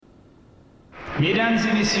Mesdames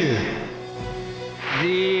et messieurs,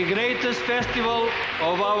 the greatest festival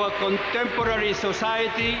of our contemporary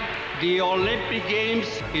society, the Olympic Games,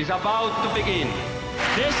 is about to begin.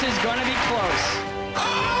 This is going to be close.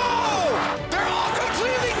 Oh! They're all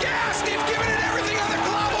completely gassed! They've given it everything on the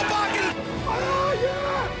global bucket! Oh,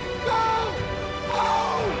 yeah! Go!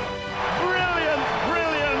 Oh! Brilliant,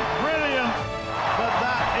 brilliant, brilliant. But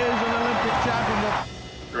that is an Olympic championship.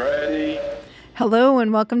 Ready? Hello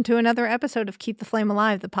and welcome to another episode of Keep the Flame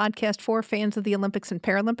Alive, the podcast for fans of the Olympics and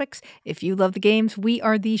Paralympics. If you love the games, we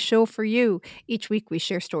are the show for you. Each week we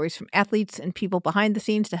share stories from athletes and people behind the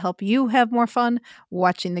scenes to help you have more fun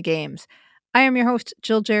watching the games. I am your host,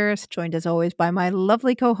 Jill Jarris, joined as always by my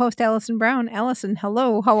lovely co-host, Allison Brown. Allison,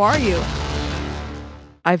 hello, how are you?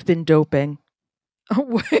 I've been doping.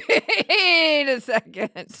 Wait a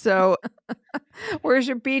second. So where's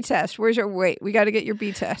your B test? We got to get your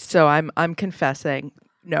B test. So I'm confessing.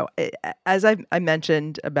 No, as I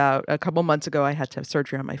mentioned about a couple months ago, I had to have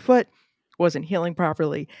surgery on my foot. Wasn't healing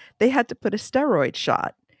properly. They had to put a steroid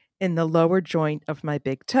shot in the lower joint of my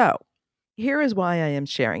big toe. Here is why I am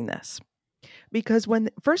sharing this. Because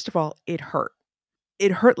first of all, it hurt.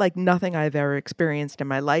 It hurt like nothing I've ever experienced in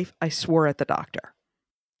my life. I swore at the doctor.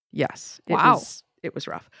 Yes. It was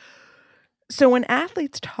rough. So when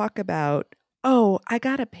athletes talk about, oh, I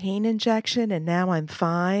got a pain injection and now I'm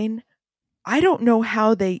fine, I don't know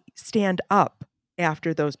how they stand up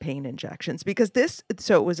after those pain injections because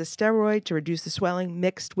so it was a steroid to reduce the swelling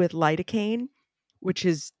mixed with lidocaine, which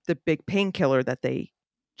is the big painkiller that they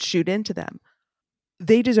shoot into them.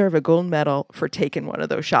 They deserve a gold medal for taking one of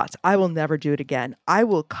those shots. I will never do it again. I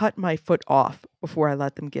will cut my foot off before I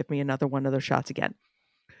let them give me another one of those shots again.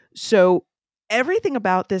 So everything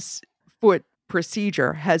about this foot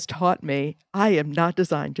procedure has taught me I am not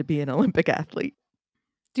designed to be an Olympic athlete.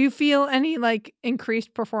 Do you feel any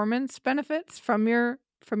increased performance benefits from your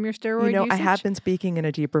steroid usage? I have been speaking in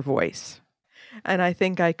a deeper voice. And I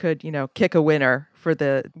think I could, kick a winner for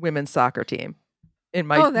the women's soccer team in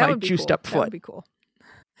my juiced up foot. That would be cool.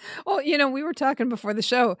 Well, we were talking before the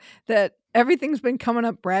show that everything's been coming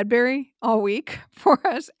up Bradbury all week for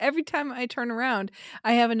us. Every time I turn around,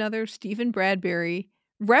 I have another Stephen Bradbury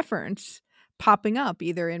reference popping up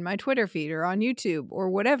either in my Twitter feed or on YouTube or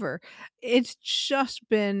whatever. It's just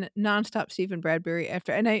been nonstop Stephen Bradbury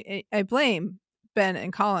and I blame Ben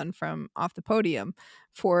and Colin from Off the Podium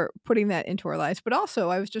for putting that into our lives. But also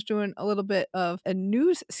I was just doing a little bit of a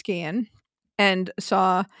news scan and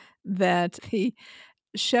saw that the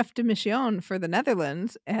chef de mission for the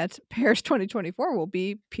Netherlands at Paris 2024 will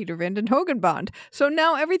be Peter van den Hogenbond. So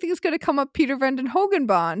now everything's going to come up Peter van den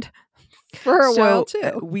Hogenbond for a while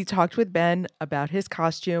too. We talked with Ben about his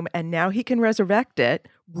costume and now he can resurrect it,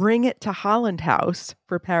 bring it to Holland House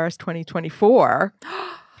for Paris 2024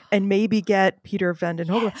 and maybe get Peter van den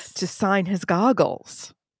Hogenbond to sign his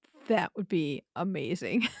goggles. That would be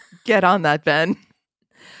amazing. Get on that, Ben.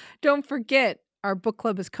 Don't forget, our book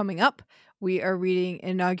club is coming up. We are reading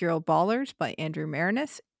Inaugural Ballers by Andrew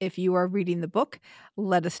Marinus. If you are reading the book,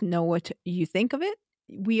 let us know what you think of it.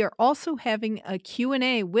 We are also having a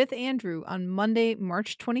Q&A with Andrew on Monday,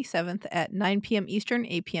 March 27th at 9 p.m. Eastern,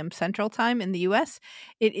 8 p.m. Central Time in the U.S.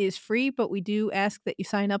 It is free, but we do ask that you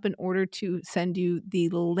sign up in order to send you the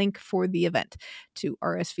link for the event to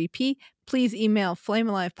RSVP. Please email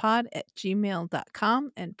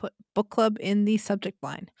flamealivepod@gmail.com and put book club in the subject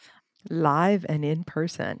line. Live and in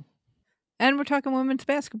person. And we're talking women's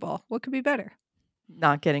basketball. What could be better?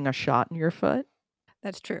 Not getting a shot in your foot.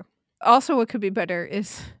 That's true. Also, what could be better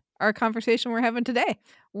is our conversation we're having today.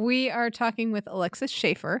 We are talking with Alexis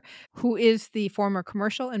Schaefer, who is the former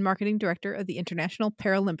commercial and marketing director of the International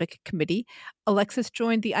Paralympic Committee. Alexis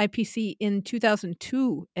joined the IPC in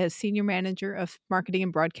 2002 as senior manager of marketing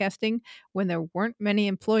and broadcasting when there weren't many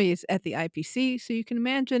employees at the IPC. So you can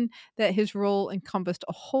imagine that his role encompassed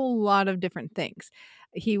a whole lot of different things.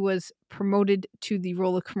 He was promoted to the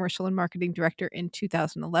role of commercial and marketing director in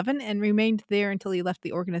 2011 and remained there until he left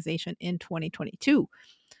the organization in 2022.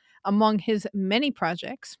 Among his many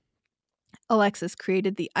projects, Alexis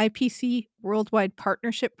created the IPC Worldwide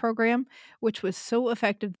Partnership Program, which was so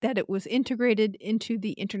effective that it was integrated into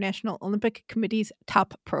the International Olympic Committee's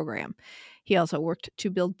top program. He also worked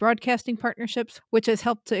to build broadcasting partnerships, which has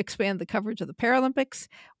helped to expand the coverage of the Paralympics.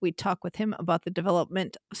 We talk with him about the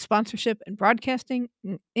development of sponsorship and broadcasting,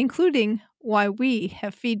 including why we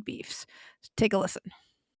have feed beefs. Take a listen.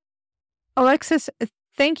 Alexis,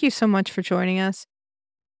 thank you so much for joining us.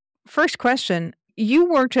 First question. You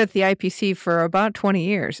worked at the IPC for about 20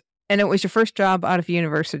 years, and it was your first job out of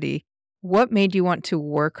university. What made you want to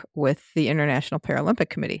work with the International Paralympic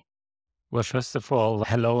Committee? Well, first of all,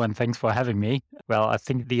 hello and thanks for having me. Well, I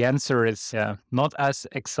think the answer is not as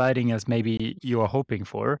exciting as maybe you are hoping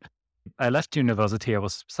for. I left university. I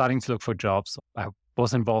was starting to look for jobs. I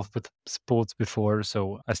was involved with sports before,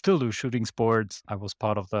 so I still do shooting sports. I was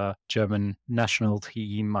part of the German national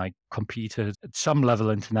team. I competed at some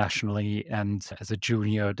level internationally, and as a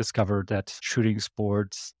junior, discovered that shooting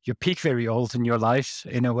sports, you peak very old in your life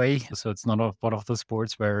in a way. So it's not one of the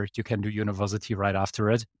sports where you can do university right after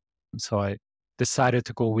it. So I decided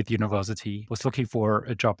to go with university, was looking for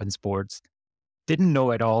a job in sports. Didn't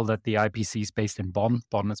know at all that the IPC is based in Bonn.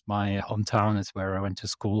 Bonn is my hometown, is where I went to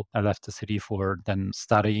school. I left the city for then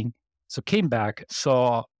studying. So came back,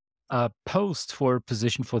 saw a post for a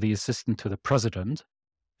position for the assistant to the president.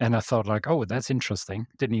 And I thought like, oh, that's interesting.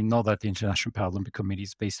 Didn't even know that the International Paralympic Committee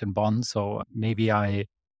is based in Bonn. So maybe I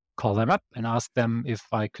call them up and ask them if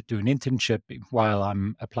I could do an internship while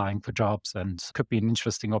I'm applying for jobs, and could be an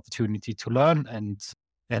interesting opportunity to learn.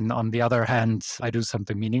 And on the other hand, I do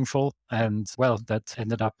something meaningful. And well, that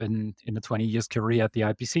ended up in a 20 years career at the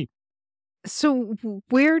IPC. So,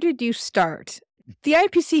 where did you start? The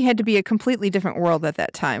IPC had to be a completely different world at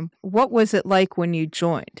that time. What was it like when you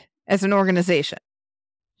joined as an organization?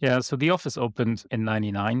 Yeah, so the office opened in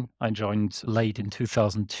 99. I joined late in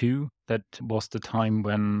 2002. That was the time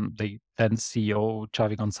when the then CEO,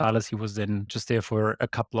 Xavi Gonzalez, he was just there for a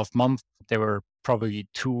couple of months. There were probably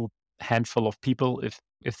two handful of people,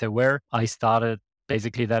 if there were. I started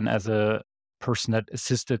basically then as a person that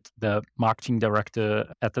assisted the marketing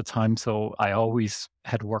director at the time. So I always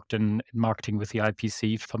had worked in marketing with the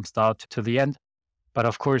IPC from start to the end. But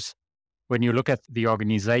of course, when you look at the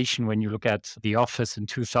organization, when you look at the office in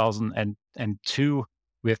 2002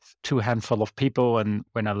 with two handful of people, and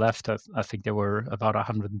when I left, I think there were about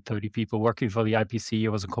 130 people working for the IPC. It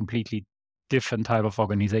was a completely different type of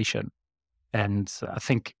organization. And I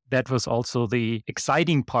think that was also the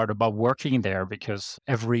exciting part about working there, because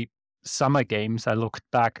every summer games, I looked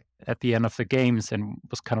back at the end of the games and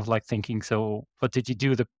was kind of like thinking, so what did you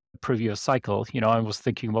do the previous cycle? I was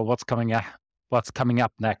thinking, well, what's coming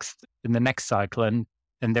up next in the next cycle? And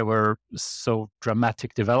there were so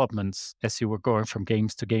dramatic developments as you were going from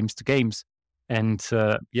games to games to games. And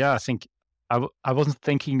I think I wasn't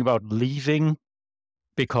thinking about leaving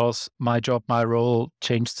because my job, my role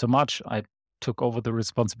changed so much. I took over the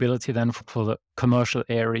responsibility then for the commercial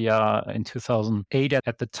area in 2008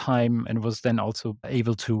 at the time, and was then also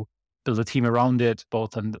able to build a team around it,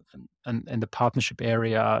 both in the partnership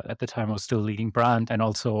area. At the time, I was still leading brand, and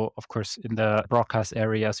also, of course, in the broadcast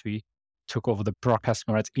areas, we took over the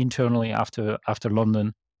broadcasting rights internally after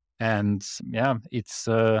London. And it's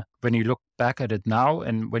when you look back at it now,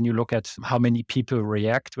 and when you look at how many people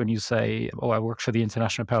react when you say, oh, I work for the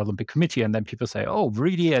International Paralympic Committee, and then people say, oh,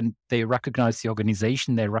 really? And they recognize the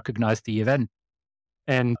organization, they recognize the event.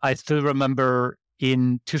 And I still remember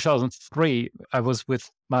in 2003, I was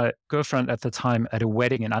with my girlfriend at the time at a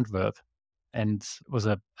wedding in Antwerp. And it was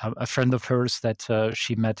a friend of hers that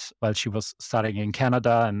she met while she was studying in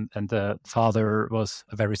Canada. And the father was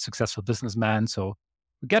a very successful businessman. So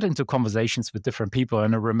we get into conversations with different people.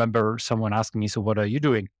 And I remember someone asking me, so what are you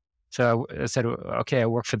doing? So I said, okay, I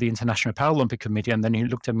work for the International Paralympic Committee. And then he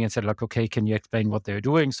looked at me and said, like, okay, can you explain what they're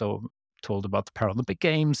doing? So told about the Paralympic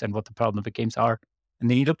Games and what the Paralympic Games are. And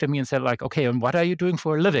then he looked at me and said, like, okay, and what are you doing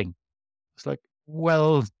for a living? It's like,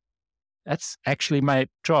 well, that's actually my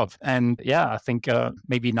job. And I think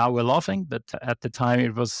maybe now we're laughing, but at the time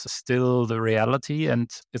it was still the reality. And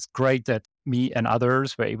it's great that me and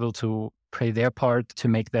others were able to play their part to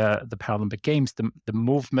make the Paralympic Games, the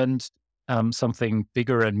movement, something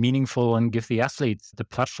bigger and meaningful, and give the athletes the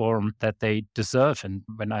platform that they deserve. And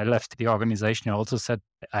when I left the organization, I also said,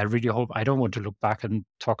 I really hope, I don't want to look back and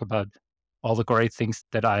talk about all the great things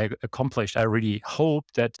that I accomplished. I really hope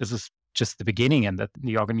that this is just the beginning, and that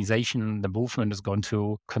the organization, the movement is going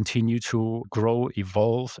to continue to grow,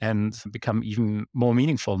 evolve, and become even more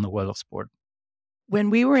meaningful in the world of sport. When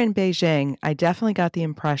we were in Beijing, I definitely got the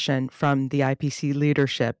impression from the IPC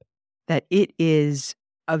leadership that it is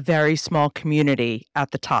a very small community at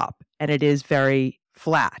the top, and it is very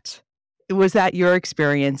flat. Was that your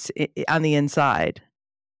experience on the inside?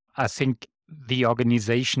 I think the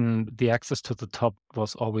organization, the access to the top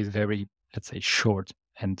was always very, let's say, short.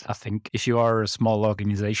 And I think if you are a small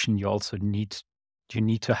organization, you also need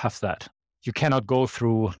to have that. You cannot go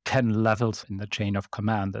through 10 levels in the chain of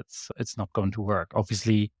command. It's not going to work.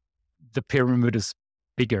 Obviously, the pyramid is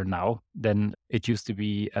bigger now than it used to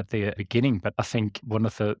be at the beginning. But I think one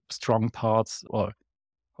of the strong parts, or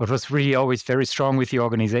What was really always very strong with the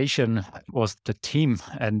organization was the team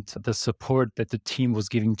and the support that the team was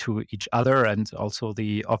giving to each other, and also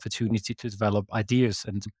the opportunity to develop ideas.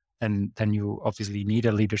 And then you obviously need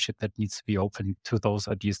a leadership that needs to be open to those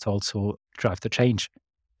ideas to also drive the change.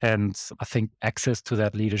 And I think access to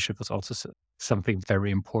that leadership was also something very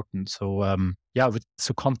important. So I would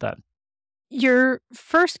second that. Your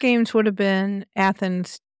first games would have been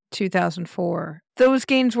Athens 2004. Those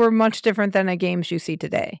games were much different than the games you see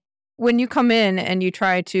today. When you come in and you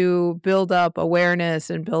try to build up awareness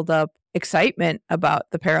and build up excitement about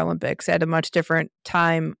the Paralympics at a much different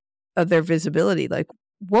time of their visibility, like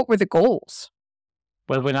what were the goals?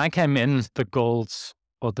 Well, when I came in, the goal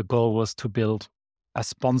was to build a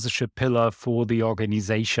sponsorship pillar for the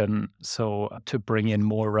organization. So to bring in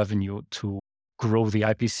more revenue to grow the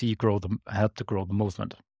IPC, help to grow the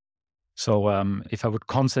movement. So if I would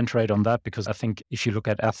concentrate on that, because I think if you look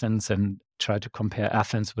at Athens and try to compare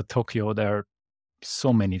Athens with Tokyo, there are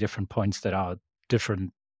so many different points that are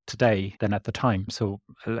different today than at the time. So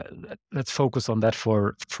let's focus on that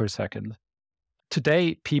for a second.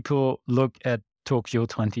 Today, people look at Tokyo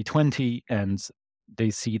 2020 and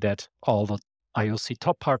they see that all the IOC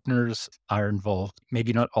top partners are involved.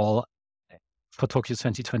 Maybe not all for Tokyo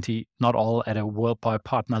 2020, not all at a worldwide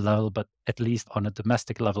partner level, but at least on a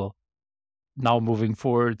domestic level. Now moving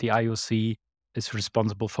forward, the IOC is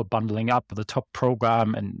responsible for bundling up the top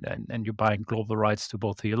program and you're buying global rights to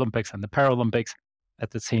both the Olympics and the Paralympics.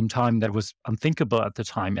 At the same time, that was unthinkable at the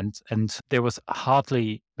time. And there was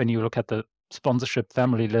hardly, when you look at the sponsorship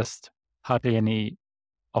family list, hardly any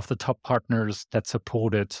of the top partners that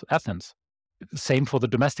supported Athens. Same for the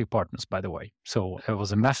domestic partners, by the way. So there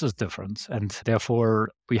was a massive difference. And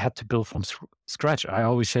therefore, we had to build from scratch. I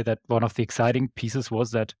always say that one of the exciting pieces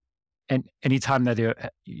was that anytime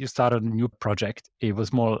that you started a new project, it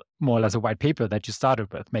was more or less a white paper that you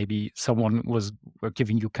started with. Maybe someone were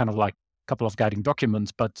giving you kind of like a couple of guiding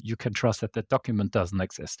documents, but you can trust that that document doesn't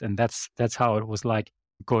exist. And that's how it was like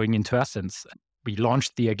going into Athens. We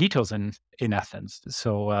launched the Agitos in Athens.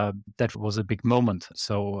 So that was a big moment.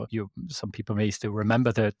 So some people may still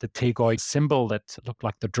remember the Tegoi symbol that looked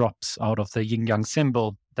like the drops out of the yin yang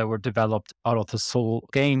symbol that were developed out of the Seoul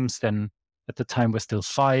Games. Then at the time, we're still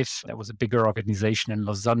 5. There was a bigger organization in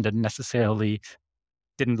Lausanne that necessarily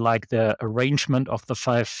didn't like the arrangement of the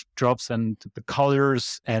 5 drops and the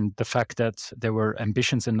colors, and the fact that there were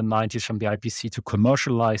ambitions in the 90s from the IPC to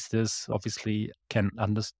commercialize this. Obviously, can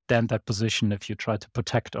understand that position if you try to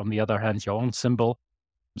protect, on the other hand, your own symbol.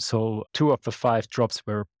 So 2 of the 5 drops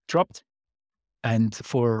were dropped. And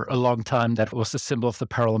for a long time, that was the symbol of the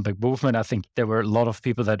Paralympic movement. I think there were a lot of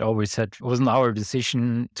people that always said it wasn't our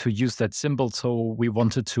decision to use that symbol. So we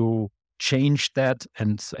wanted to change that.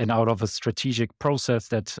 And out of a strategic process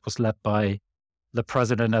that was led by the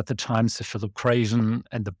president at the time, Schaefer,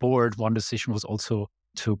 and the board, one decision was also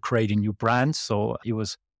to create a new brand. So he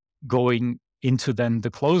was going into then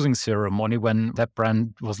the closing ceremony. When that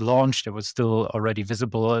brand was launched, it was still already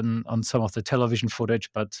visible on some of the television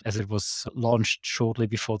footage, but as it was launched shortly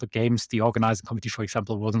before the games, the organizing committee, for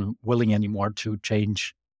example, wasn't willing anymore to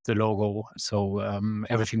change the logo. So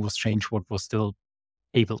everything was changed, what was still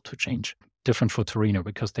able to change. Different for Torino,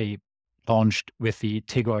 because they launched with the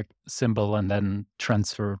Tegoi symbol and then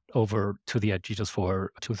transferred over to the Agitos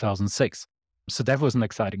for 2006. So that was an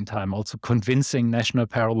exciting time. Also convincing national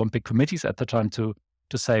Paralympic committees at the time to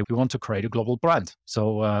say, we want to create a global brand.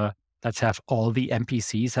 So let's have all the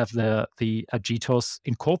NPCs have the Agitos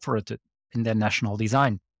incorporated in their national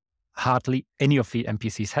design. Hardly any of the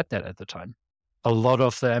NPCs had that at the time. A lot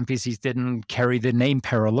of the NPCs didn't carry the name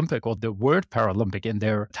Paralympic or the word Paralympic in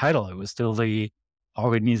their title. It was still the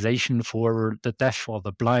organization for the deaf or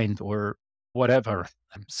the blind or whatever.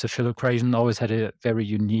 Schaefer always had a very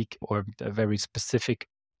unique or a very specific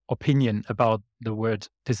opinion about the word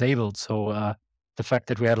disabled. So the fact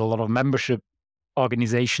that we had a lot of membership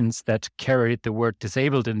organizations that carried the word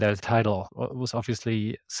disabled in their title was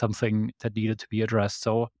obviously something that needed to be addressed.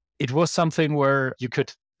 So it was something where you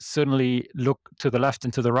could certainly look to the left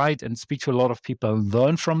and to the right and speak to a lot of people and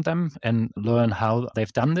learn from them and learn how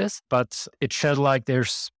they've done this. But it felt like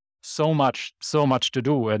there's so much to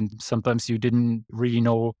do. And sometimes you didn't really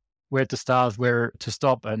know where to start, where to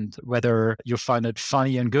stop, and whether you find it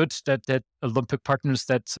funny and good that Olympic partners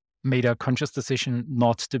that made a conscious decision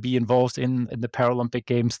not to be involved in the Paralympic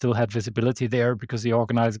Games still had visibility there because the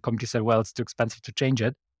organizing committee said, well, it's too expensive to change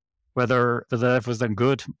it. Whether that was then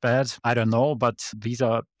good, bad, I don't know. But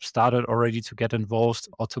Visa started already to get involved.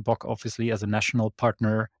 Otto Bock, obviously, as a national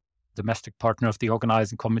partner, domestic partner of the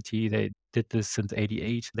organizing committee. They did this since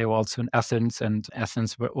 88. They were also in Athens, and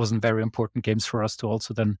Athens was a very important games for us to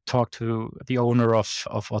also then talk to the owner of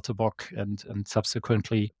Ottobock and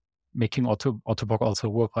subsequently making Ottobock also a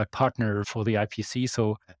worldwide partner for the IPC.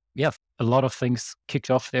 So yeah, a lot of things kicked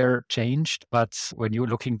off there, changed. But when you're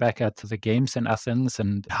looking back at the games in Athens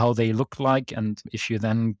and how they look like, and if you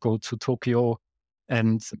then go to Tokyo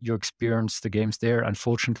and you experience the games there,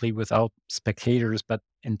 unfortunately without spectators, but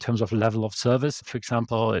in terms of level of service, for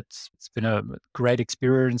example, it's been a great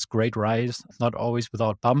experience, great rise, not always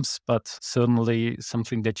without bumps, but certainly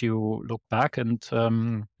something that you look back and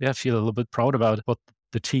feel a little bit proud about what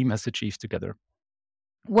the team has achieved together.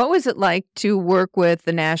 What was it like to work with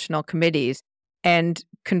the national committees and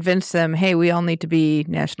convince them, hey, we all need to be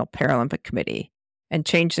National Paralympic Committee and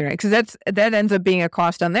change their name? Because that ends up being a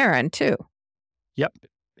cost on their end too. Yep,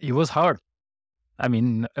 it was hard. I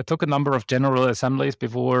mean, it took a number of general assemblies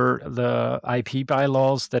before the IP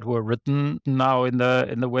bylaws that were written now in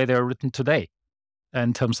the way they're written today,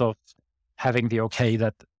 in terms of having the okay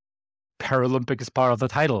that Paralympic is part of the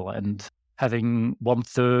title and having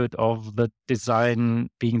 1/3 of the design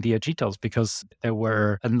being the Agitos, because there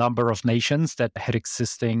were a number of nations that had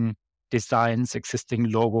existing designs,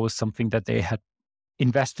 existing logos, something that they had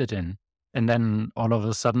invested in. And then all of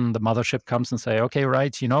a sudden the mothership comes and say, okay,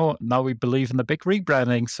 right, now we believe in the big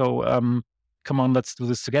rebranding. So come on, let's do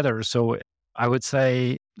this together. So I would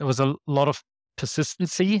say there was a lot of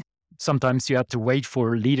persistency. Sometimes you had to wait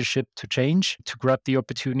for leadership to change, to grab the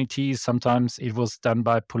opportunities. Sometimes it was done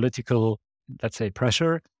by political, let's say,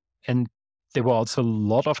 pressure. And there were also a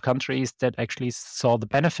lot of countries that actually saw the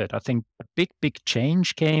benefit. I think a big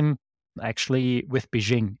change came actually with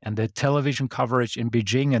Beijing and the television coverage in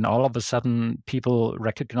Beijing, and all of a sudden people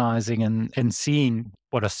recognizing and seeing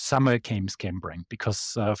what a summer games can bring.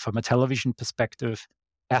 Because from a television perspective,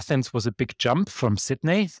 Athens was a big jump from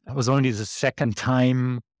Sydney. It was only the second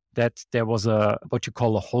time that there was what you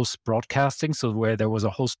call a host broadcasting. So where there was a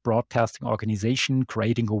host broadcasting organization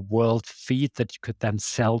creating a world feed that you could then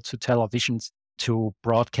sell to televisions to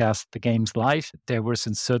broadcast the games live. There was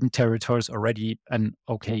in certain territories already an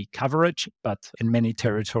okay coverage, but in many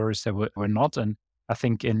territories there were not. And I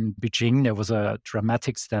think in Beijing, there was a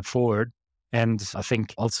dramatic step forward. And I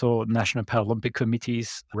think also national Paralympic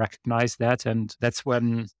committees recognized that. And that's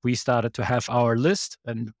when we started to have our list.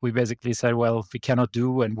 And we basically said, well, we cannot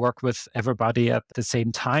do and work with everybody at the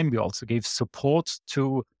same time. We also gave support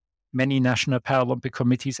to many national Paralympic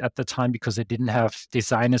committees at the time because they didn't have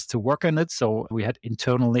designers to work on it. So we had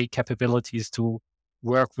internally capabilities to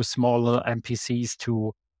work with smaller NPCs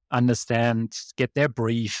to understand, get their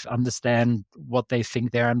brief, understand what they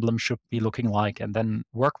think their emblem should be looking like, and then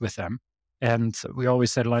work with them. And we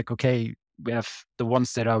always said, like, okay, we have the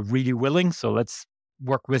ones that are really willing, so let's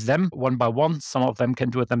work with them one by one. Some of them can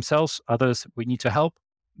do it themselves. Others, we need to help.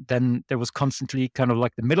 Then there was constantly kind of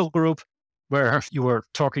like the middle group where you were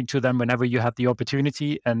talking to them whenever you had the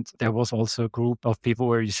opportunity. And there was also a group of people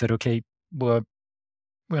where you said, okay, we're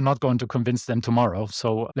not going to convince them tomorrow.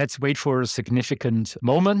 So let's wait for a significant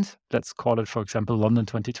moment. Let's call it, for example, London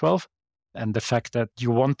 2012. And the fact that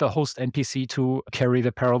you want the host NPC to carry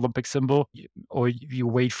the Paralympic symbol, or you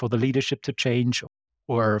wait for the leadership to change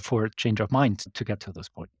or for a change of mind to get to this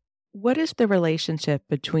point. What is the relationship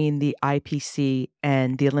between the IPC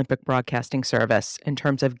and the Olympic Broadcasting Service in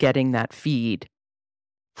terms of getting that feed?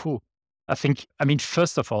 I mean,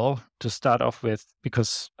 first of all, to start off with,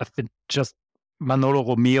 because I think just Manolo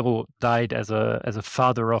Romero died as a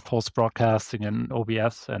father of host broadcasting and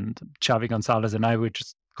OBS, and Xavi Gonzalez and I were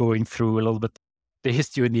just going through a little bit the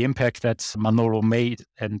history and the impact that Manolo made.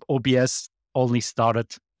 And OBS only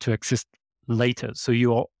started to exist later. So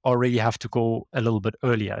you already have to go a little bit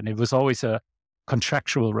earlier. And it was always a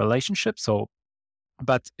contractual relationship. So,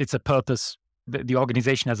 but it's a purpose. The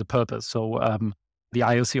organization has a purpose. So the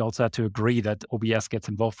IOC also had to agree that OBS gets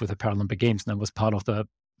involved with the Paralympic Games. And that was part of the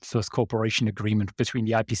first cooperation agreement between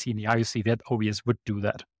the IPC and the IOC that OBS would do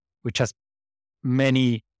that, which has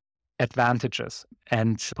many advantages.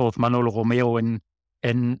 And both Manolo Romero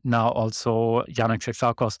and now also Yannick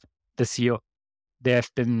Xerxakos, the CEO, there have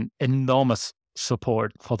been enormous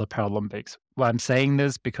support for the Paralympics. Why I'm saying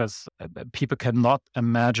this, because people cannot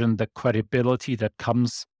imagine the credibility that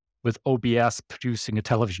comes with OBS producing a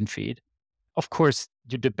television feed. Of course,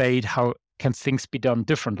 you debate how can things be done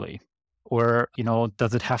differently, or,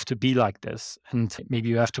 does it have to be like this? And maybe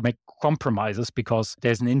you have to make compromises because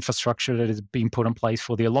there's an infrastructure that is being put in place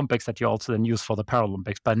for the Olympics that you also then use for the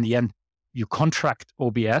Paralympics. But in the end, you contract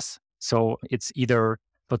OBS. So it's either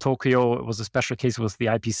for Tokyo, it was a special case with the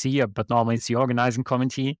IPC, but normally it's the organizing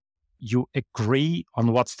committee. you agree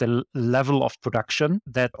on what's the level of production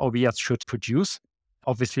that OBS should produce.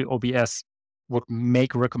 Obviously, OBS would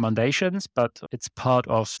make recommendations, but it's part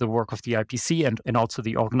of the work of the IPC and also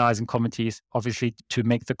the organizing committees, obviously, to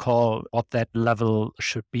make the call what that level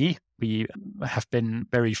should be. We have been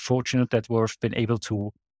very fortunate that we've been able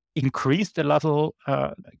to increase the level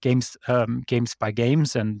games by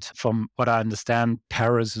games. And from what I understand,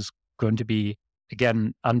 Paris is going to be,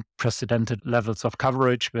 again, unprecedented levels of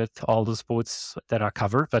coverage with all the sports that are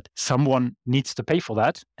covered. But someone needs to pay for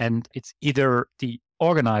that. And it's either the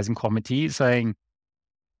organizing committee saying,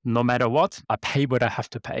 no matter what, I pay what I have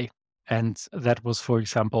to pay. And that was, for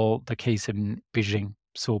example, the case in Beijing.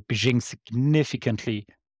 So Beijing significantly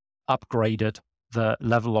upgraded the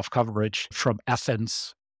level of coverage from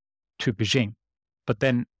Athens to Beijing. But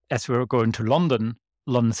then as we were going to London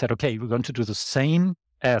said, okay, we're going to do the same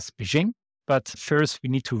as Beijing, but first we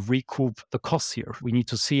need to recoup the costs here. We need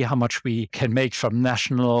to see how much we can make from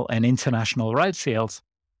national and international rights sales.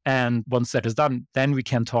 And once that is done, then we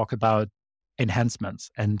can talk about enhancements.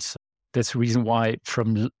 And that's the reason why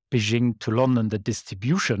from Beijing to London, the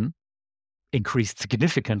distribution increased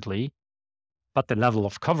significantly, but the level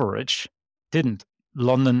of coverage didn't.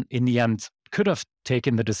 London, in the end, could have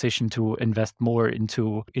taken the decision to invest more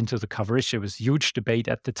into the coverage. There was huge debate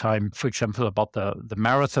at the time, for example, about the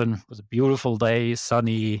marathon. It was a beautiful day,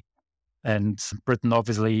 sunny, and Britain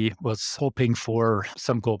obviously was hoping for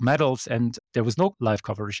some gold medals, and there was no live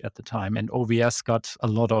coverage at the time. And OBS got a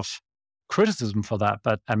lot of criticism for that,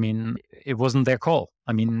 but I mean, it wasn't their call.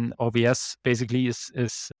 I mean, OBS basically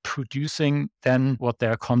is producing then what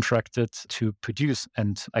they're contracted to produce.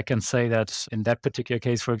 And I can say that in that particular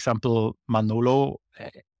case, for example, Manolo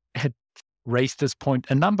had raised this point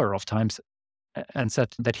a number of times and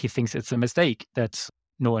said that he thinks it's a mistake that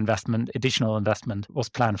no additional investment was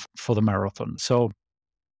planned for the marathon. So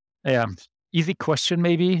yeah, easy question,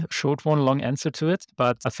 maybe short one, long answer to it.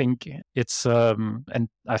 But I think it's, and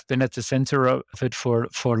I've been at the center of it for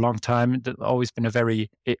a long time. It's always been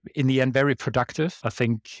in the end, very productive. I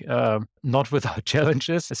think not without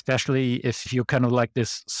challenges, especially if you're kind of like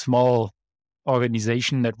this small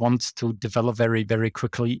organization that wants to develop very, very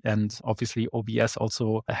quickly. And obviously OBS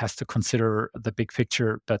also has to consider the big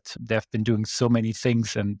picture, but they've been doing so many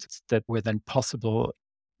things and that were then possible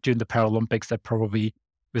during the Paralympics that probably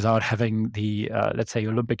without having the, let's say,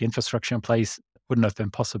 Olympic infrastructure in place wouldn't have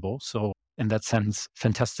been possible. So in that sense,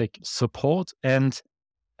 fantastic support. And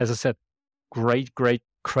as I said, great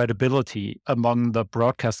credibility among the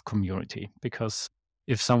broadcast community, because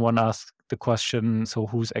if someone asks the question, so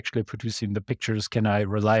who's actually producing the pictures? Can I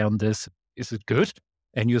rely on this? Is it good?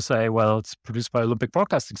 And you say, well, it's produced by Olympic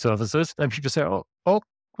Broadcasting Services. Then people say, oh,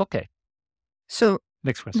 okay. So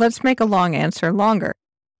next question. Let's make a long answer longer.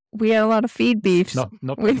 We had a lot of feed beefs. No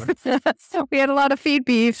we problem. had a lot of feed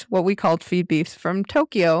beefs, what we called feed beefs from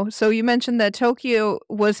Tokyo. So you mentioned that Tokyo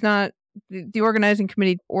was not the organizing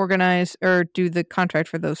committee organize or do the contract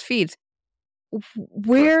for those feeds.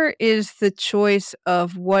 Where is the choice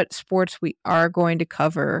of what sports we aren't going to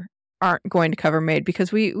cover made?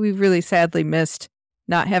 Because we really sadly missed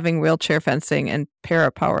not having wheelchair fencing and para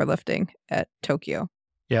powerlifting at Tokyo.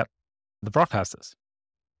 Yeah, the broadcasters.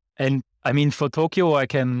 And I mean, for Tokyo, I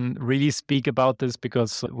can really speak about this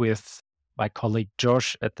because with my colleague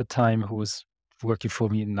Josh at the time, who was working for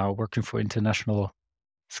me and now working for International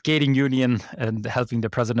Skating Union and helping the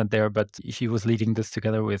president there, but he was leading this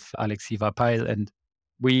together with Alexis, and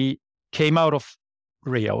we came out of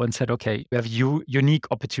Rio and said, okay, we have unique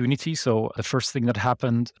opportunity. So the first thing that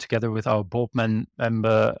happened together with our board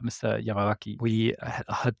member, Mr. Yamaraki, we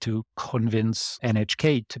had to convince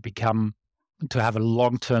NHK to have a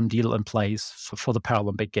long-term deal in place for the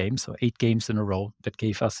Paralympic Games. So 8 games in a row. That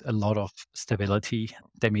gave us a lot of stability.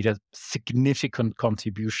 They made a significant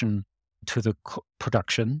contribution to the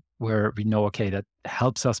production where we know, okay, that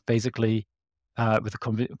helps us basically with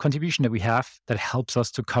the contribution that we have, that helps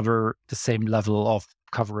us to cover the same level of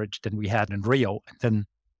coverage than we had in Rio. And then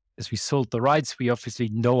as we sold the rights, we obviously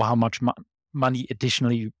know how much money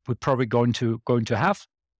additionally we're probably going to have.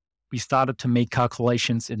 We started to make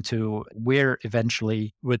calculations into where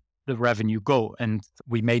eventually would the revenue go. And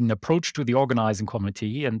we made an approach to the organizing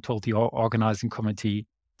committee and told the organizing committee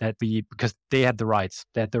that because they had the rights,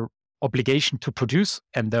 they had the obligation to produce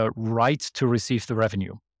and the right to receive the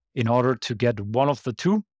revenue. In order to get one of the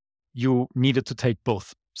two, you needed to take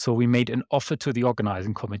both. So we made an offer to the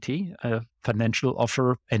organizing committee, a financial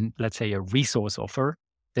offer and let's say a resource offer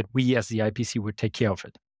that we as the IPC would take care of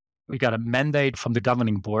it. We got a mandate from the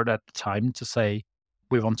governing board at the time to say,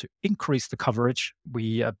 we want to increase the coverage.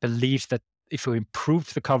 We believe that if we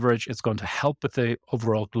improve the coverage, it's going to help with the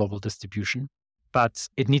overall global distribution, but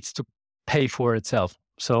it needs to pay for itself.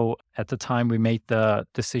 So at the time, we made the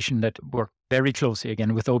decision that worked very closely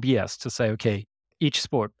again with OBS to say, okay, each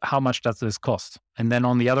sport, how much does this cost? And then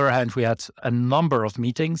on the other hand, we had a number of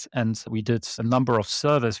meetings and we did a number of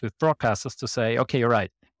surveys with broadcasters to say, okay, all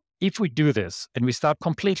right, if we do this and we start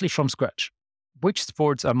completely from scratch, which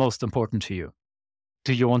sports are most important to you?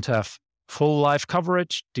 Do you want to have full live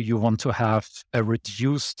coverage? Do you want to have a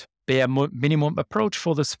reduced bare minimum approach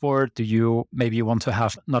for the sport? Do you maybe want to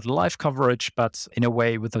have not live coverage, but in a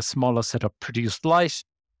way with a smaller setup produced live,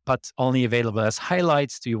 but only available as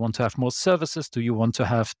highlights? Do you want to have more services? Do you want to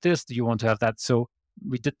have this? Do you want to have that? So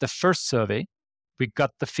we did the first survey. We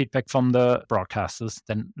got the feedback from the broadcasters,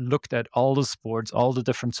 then looked at all the sports, all the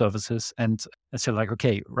different services, and said like,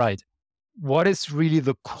 okay, right, what is really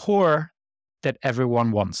the core that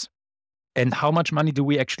everyone wants? And how much money do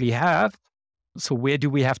we actually have? So where do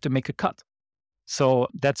we have to make a cut? So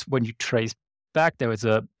that's when you trace back. There was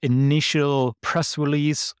an initial press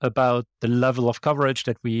release about the level of coverage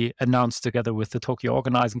that we announced together with the Tokyo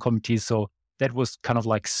organizing committee. So that was kind of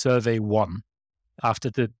like survey one after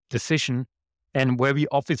the decision, and where we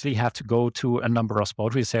obviously had to go to a number of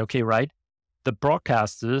sports. We say, okay, right, the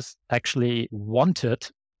broadcasters actually wanted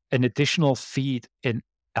an additional feed in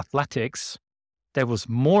athletics that was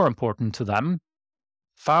more important to them,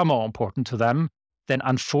 far more important to them than,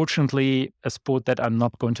 unfortunately, a sport that I'm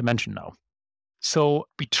not going to mention now. So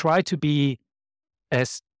we try to be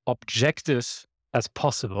as objective as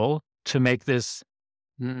possible to make this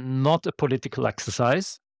not a political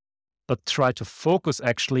exercise, but try to focus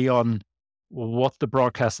actually on what the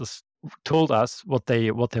broadcasters told us, what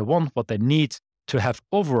they want, what they need to have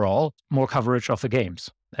overall more coverage of the games.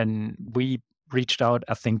 And we reached out,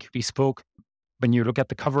 I think we spoke, when you look at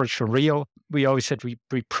the coverage for Rio, we always said we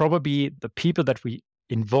probably, the people that we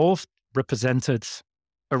involved represented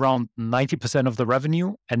around 90% of the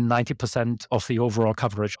revenue and 90% of the overall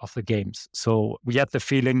coverage of the games. So we had the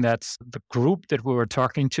feeling that the group that we were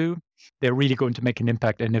talking to, they're really going to make an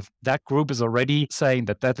impact. And if that group is already saying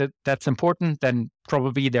that's important, then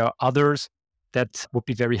probably there are others that would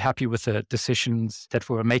be very happy with the decisions that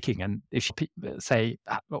we were making. And if you say,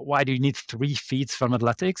 why do you need 3 feeds from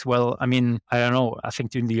athletics? Well, I mean, I don't know. I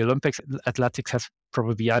think during the Olympics, athletics has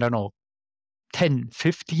probably, 10,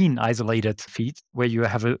 15 isolated feeds where you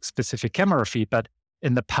have a specific camera feed. But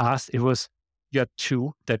in the past, it was you had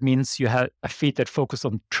 2. That means you had a feed that focused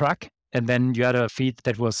on track, and then you had a feed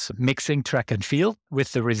that was mixing track and field,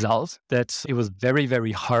 with the result that it was very,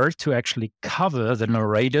 very hard to actually cover the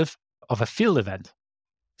narrative of a field event.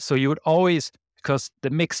 So you would always, because the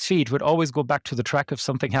mixed feed would always go back to the track if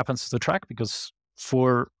something happens to the track, because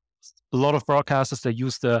for a lot of broadcasters, they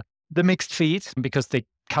use the mixed feed because they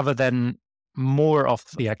cover then more of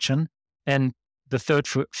the action. And the third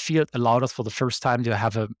field allowed us for the first time to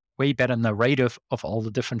have a way better narrative of all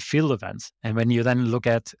the different field events. And when you then look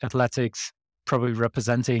at athletics, probably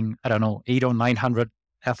representing, 800 or 900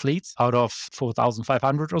 athletes out of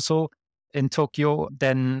 4,500 or so in Tokyo,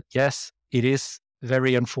 then yes, it is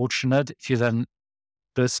very unfortunate if you then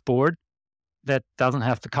the sport that doesn't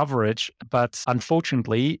have the coverage. But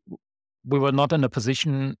unfortunately, we were not in a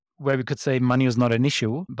position where we could say money is not an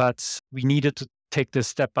issue, but we needed to take this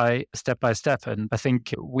step by step. And I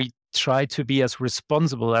think we try to be as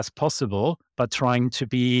responsible as possible, but trying to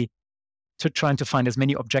find as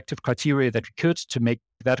many objective criteria that we could to make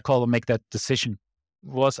that call and make that decision.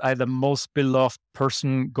 Was I the most beloved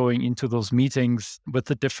person going into those meetings with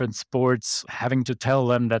the different sports, having to tell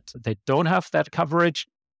them that they don't have that coverage?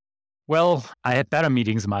 Well, I had better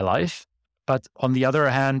meetings in my life. But on the other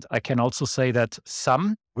hand, I can also say that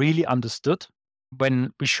some really understood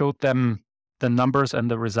when we showed them the numbers and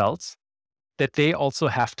the results, that they also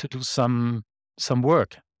have to do some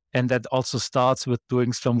work. And that also starts with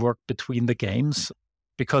doing some work between the games.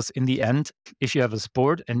 Because in the end, if you have a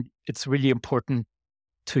sport, and it's really important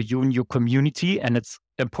to you and your community, and it's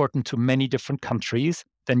important to many different countries,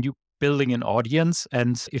 then you're building an audience.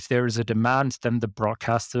 And if there is a demand, then the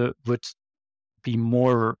broadcaster would be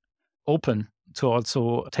more open to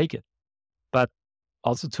also take it. But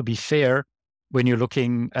also, to be fair, when you're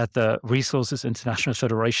looking at the resources international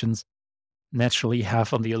federations naturally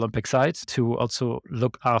have on the Olympic side to also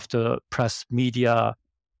look after press, media,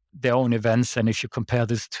 their own events. And if you compare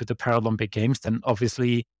this to the Paralympic Games, then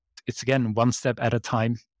obviously it's again one step at a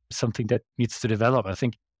time, something that needs to develop. I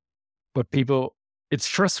think it's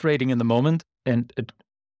frustrating in the moment, and it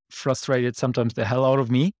frustrated sometimes the hell out of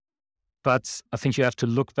me. But I think you have to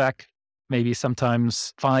look back maybe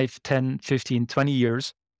sometimes 5, 10, 15, 20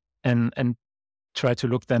 years and try to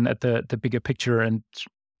look then at the bigger picture and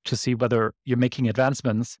to see whether you're making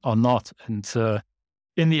advancements or not. And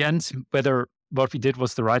in the end, whether what we did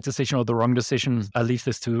was the right decision or the wrong decision, I leave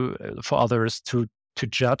this for others to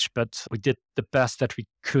judge. But we did the best that we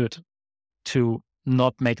could to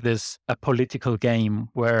not make this a political game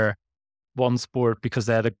where one sport, because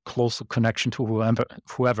they had a closer connection to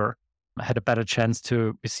whoever had a better chance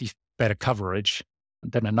to receive better coverage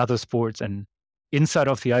than another sport. And inside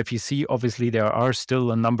of the IPC, obviously, there are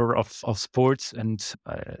still a number of sports. And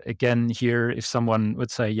again, here, if someone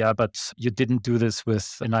would say, yeah, but you didn't do this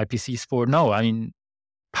with an IPC sport. No, I mean,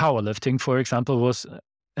 powerlifting, for example, was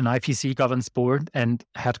an IPC governed sport and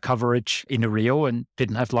had coverage in Rio and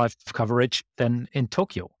didn't have live coverage then in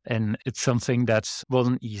Tokyo. And it's something that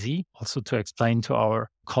wasn't easy also to explain to our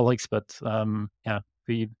colleagues. But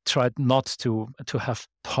we tried not to have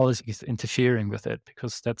policies interfering with it,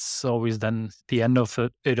 because that's always then the end of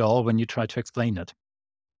it all when you try to explain it.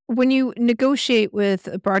 When you negotiate with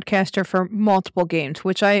a broadcaster for multiple games,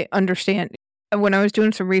 which I understand, when I was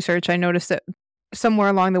doing some research, I noticed that somewhere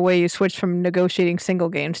along the way you switched from negotiating single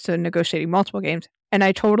games to negotiating multiple games. And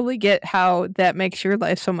I totally get how that makes your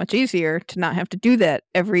life so much easier to not have to do that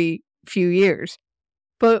every few years.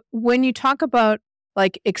 But when you talk about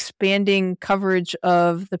like expanding coverage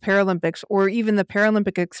of the Paralympics, or even the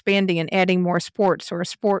Paralympic expanding and adding more sports, or a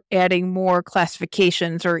sport adding more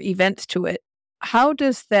classifications or events to it, how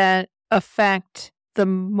does that affect the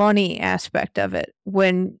money aspect of it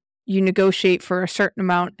when you negotiate for a certain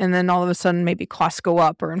amount and then all of a sudden maybe costs go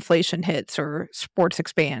up or inflation hits or sports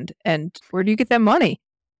expand? And where do you get that money?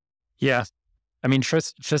 Yeah. I mean,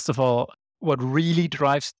 first of all, what really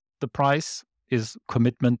drives the price is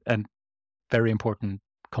commitment and very important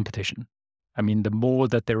competition. I mean, the more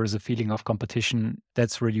that there is a feeling of competition,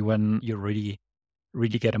 that's really when you really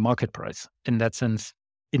get a market price. In that sense,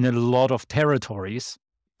 in a lot of territories,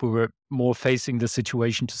 we were more facing the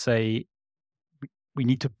situation to say, we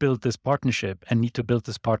need to build this partnership and need to build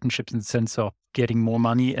this partnership in the sense of getting more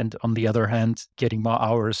money and on the other hand, getting more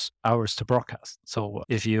hours to broadcast. So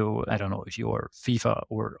if you are FIFA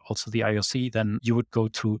or also the IOC, then you would go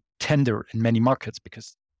to tender in many markets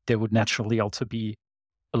because there would naturally also be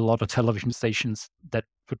a lot of television stations that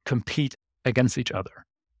would compete against each other.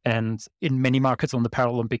 And in many markets on the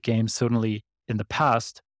Paralympic Games, certainly in the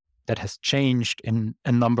past, that has changed in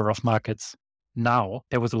a number of markets. Now,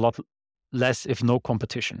 there was a lot less, if no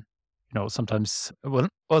competition. Sometimes it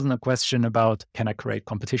wasn't a question about, can I create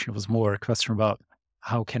competition? It was more a question about,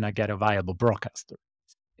 how can I get a viable broadcaster?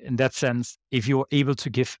 In that sense, if you're able to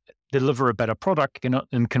deliver a better product,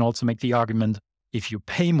 and can also make the argument, if you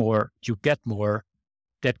pay more, you get more,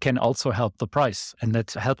 that can also help the price. And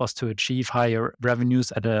that help us to achieve higher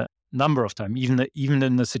revenues at a number of times, even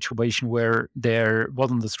in a situation where there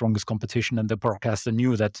wasn't the strongest competition and the broadcaster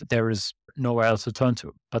knew that there is nowhere else to turn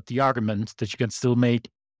to. But the argument that you can still make,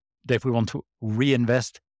 that we want to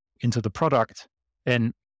reinvest into the product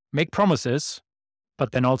and make promises,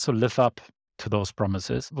 but then also live up to those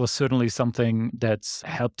promises, was certainly something that's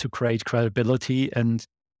helped to create credibility and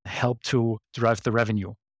helped to drive the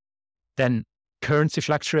revenue. Then currency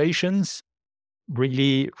fluctuations,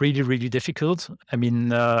 really, really, really difficult. I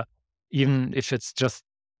mean, even if it's just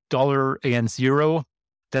dollar against euro,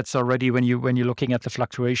 that's already when you're looking at the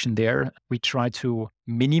fluctuation there. We try to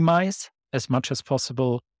minimize as much as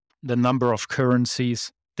possible the number of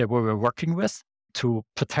currencies that we were working with to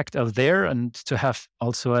protect us there and to have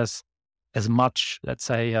also as much, let's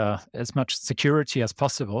say, as much security as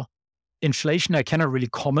possible. Inflation, I cannot really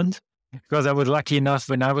comment because I was lucky enough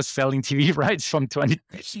when I was selling TV rights from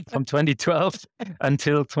 2012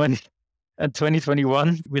 until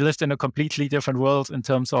 2021. We lived in a completely different world in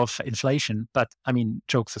terms of inflation. But I mean,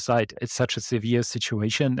 jokes aside, it's such a severe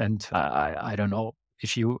situation. And I don't know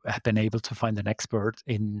if you had been able to find an expert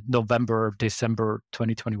in November, December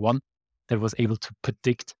 2021 that was able to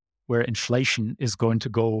predict where inflation is going to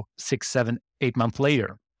go 6, 7, 8 months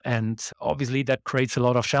later. And obviously that creates a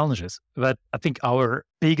lot of challenges. But I think our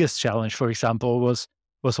biggest challenge, for example, was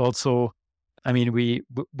also, I mean, we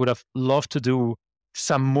would have loved to do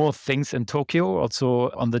some more things in Tokyo, also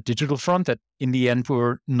on the digital front, that in the end we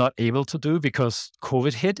were not able to do because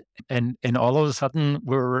COVID hit. And all of a sudden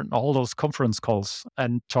we're in all those conference calls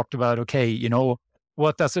and talked about, okay,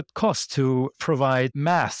 what does it cost to provide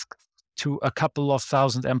masks to a couple of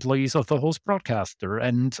thousand employees of the host broadcaster?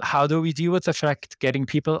 And how do we deal with the fact getting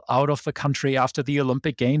people out of the country after the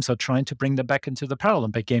Olympic Games or trying to bring them back into the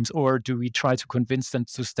Paralympic Games? Or do we try to convince them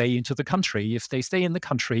to stay into the country? If they stay in the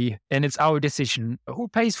country and it's our decision, who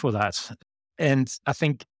pays for that? And I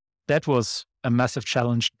think that was a massive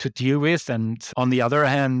challenge to deal with. And on the other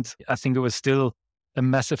hand, I think it was still a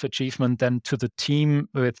massive achievement then to the team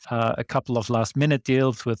with a couple of last minute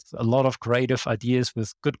deals, with a lot of creative ideas,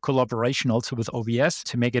 with good collaboration also with OBS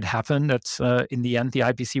to make it happen. That in the end, the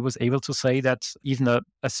IPC was able to say that even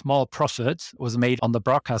a small profit was made on the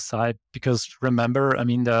broadcast side. Because remember, I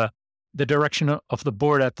mean, the direction of the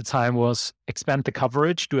board at the time was expand the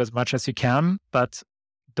coverage, do as much as you can, but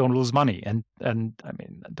don't lose money. And I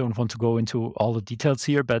mean, I don't want to go into all the details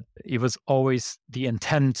here, but it was always the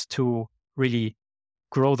intent to really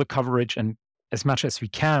grow the coverage and as much as we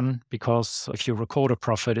can, because if you record a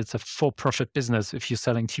profit, it's a full profit business if you're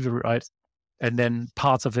selling TV rights. And then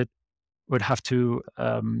parts of it would have to,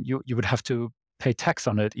 you would have to pay tax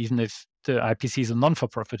on it, even if the IPC is a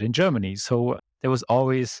non-for-profit in Germany. So there was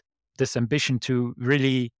always this ambition to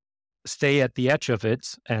really stay at the edge of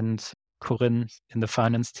it. And Corinne in the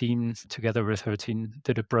finance team, together with her team,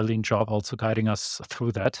 did a brilliant job also guiding us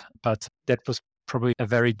through that. But that was probably a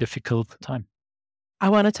very difficult time. I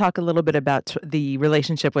want to talk a little bit about the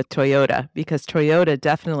relationship with Toyota, because Toyota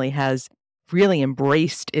definitely has really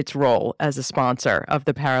embraced its role as a sponsor of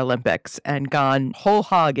the Paralympics and gone whole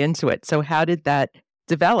hog into it. So how did that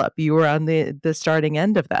develop? You were on the starting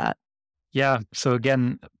end of that. Yeah. So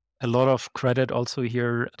again, a lot of credit also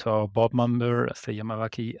here to our board member, Mr.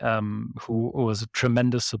 Yamawaki, who was a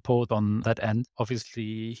tremendous support on that end.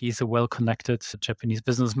 Obviously, he's a well-connected Japanese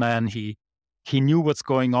businessman. He knew what's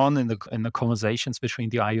going on in the conversations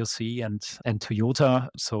between the IOC and Toyota.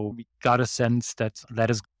 So we got a sense that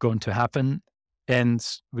is going to happen. And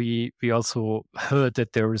we also heard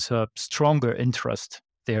that there is a stronger interest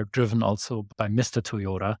there, driven also by Mr.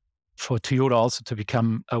 Toyota, for Toyota also to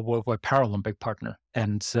become a worldwide Paralympic partner.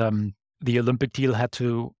 And the Olympic deal had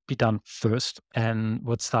to be done first. And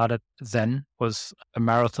what started then was a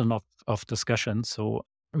marathon of discussion. So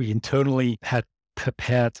we internally had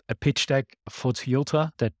prepared a pitch deck for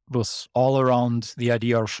Toyota that was all around the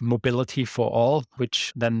idea of mobility for all,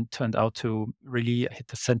 which then turned out to really hit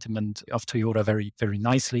the sentiment of Toyota very, very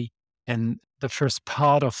nicely. And the first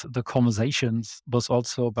part of the conversations was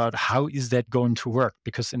also about how is that going to work?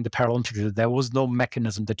 Because in the Paralympics, there was no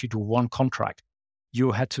mechanism that you do one contract.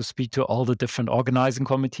 You had to speak to all the different organizing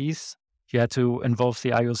committees. You had to involve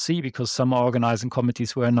the IOC because some organizing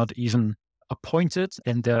committees were not even appointed,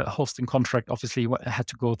 and the hosting contract obviously had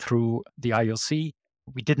to go through the IOC.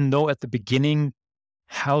 We didn't know at the beginning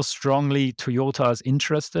how strongly Toyota is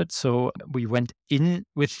interested. So we went in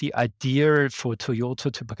with the idea for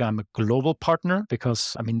Toyota to become a global partner,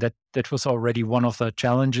 because I mean that was already one of the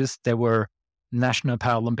challenges. There were national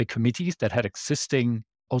Paralympic committees that had existing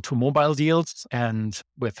automobile deals, and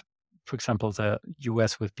with, for example, the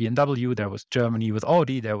US with BMW, there was Germany with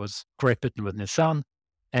Audi, there was Great Britain with Nissan.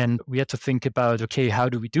 And we had to think about, okay, how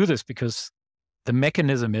do we do this? Because the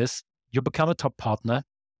mechanism is you become a top partner,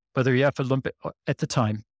 whether you have Olympic at the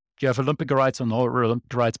time, you have Olympic rights or no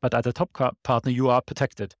Olympic rights, but at the top partner, you are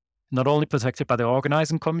protected. Not only protected by the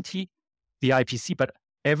organizing committee, the IPC, but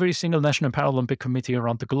every single national Paralympic committee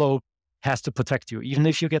around the globe has to protect you. Even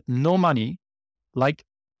if you get no money, like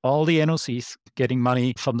all the NOCs getting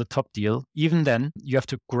money from the top deal, even then you have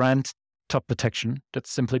to grant top protection. That's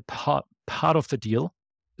simply part of the deal.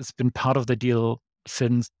 It's been part of the deal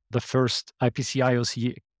since the first IPC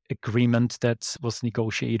IOC agreement that was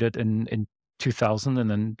negotiated in 2000 and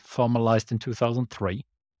then formalized in 2003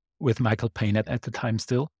 with Michael Payne at the time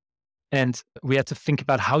still. And we had to think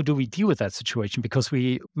about how do we deal with that situation, because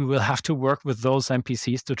we will have to work with those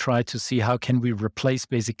NPCs to try to see how can we replace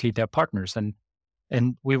basically their partners.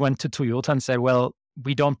 And we went to Toyota and said, well,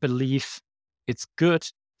 we don't believe it's good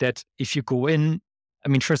that if you go in, I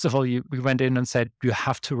mean, first of all, we went in and said, you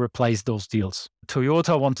have to replace those deals.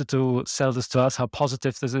 Toyota wanted to sell this to us, how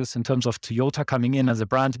positive this is in terms of Toyota coming in as a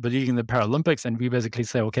brand, believing in the Paralympics. And we basically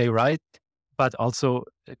say, okay, right. But also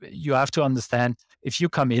you have to understand, if you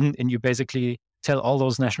come in and you basically tell all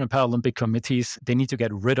those national Paralympic committees, they need to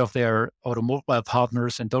get rid of their automobile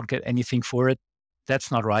partners and don't get anything for it. That's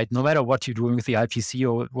not right. No matter what you're doing with the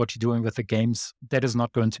IPC or what you're doing with the games, that is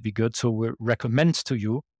not going to be good. So we recommend to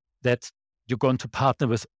you that you're going to partner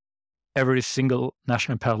with every single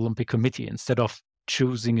national Paralympic committee. Instead of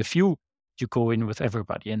choosing a few, you go in with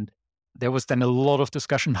everybody. And there was then a lot of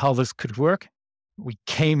discussion how this could work. We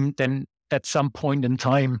came then at some point in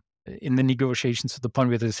time in the negotiations to the point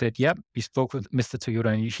where they said, yeah, we spoke with Mr.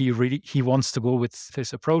 Toyota and he wants to go with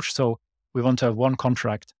this approach. So we want to have one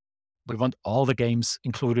contract. We want all the games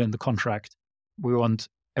included in the contract. We want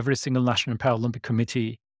every single national Paralympic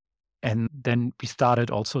committee. And then we started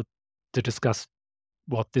also to discuss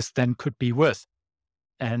what this then could be worth.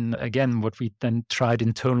 And again, what we then tried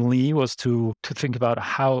internally was to think about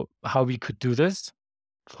how we could do this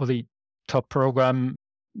for the top program.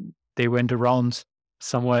 They went around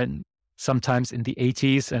sometimes in the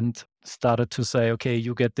 80s and started to say, okay,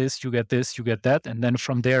 you get this, you get this, you get that. And then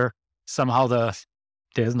from there, somehow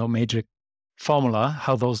there's no magic formula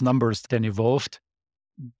how those numbers then evolved.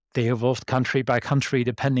 They evolved country by country,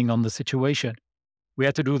 depending on the situation. We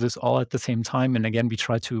had to do this all at the same time. And again, we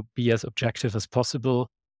try to be as objective as possible,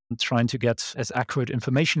 and trying to get as accurate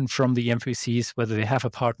information from the MVCs, whether they have a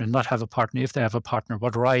partner, not have a partner, if they have a partner,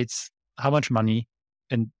 what rights, how much money.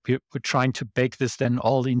 And we're trying to bake this then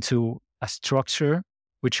all into a structure,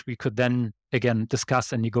 which we could then, again,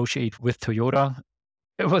 discuss and negotiate with Toyota.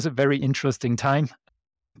 It was a very interesting time.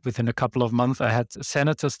 Within a couple of months, I had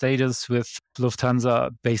senator status with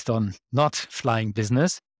Lufthansa based on not flying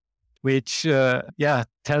business, which,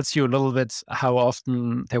 tells you a little bit how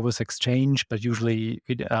often there was exchange. But usually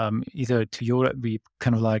either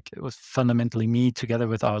Toyota, it was fundamentally me together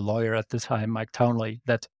with our lawyer at the time, Mike Townley,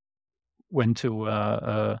 that went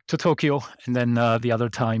to Tokyo. And then the other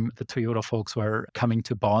time, the Toyota folks were coming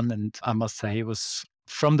to Bonn. And I must say, it was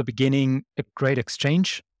from the beginning a great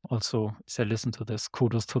exchange. Also, said, listen to this,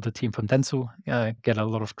 kudos to the team from Dentsu. Get a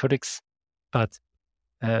lot of critics, but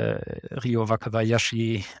Ryo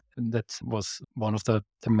Wakabayashi, that was one of the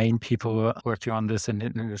main people working on this, and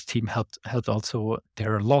his team helped also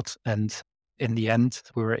there a lot. And in the end,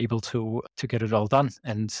 we were able to get it all done,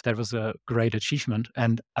 and that was a great achievement.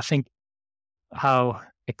 And I think how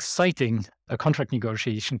exciting a contract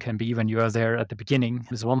negotiation can be when you are there at the beginning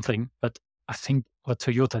is one thing, but I think what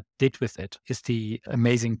Toyota did with it is the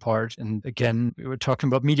amazing part. And again, we were talking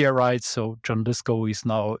about media rights. So John Lisco is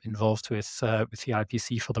now involved with the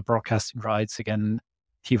IPC for the broadcasting rights. Again,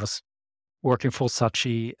 he was working for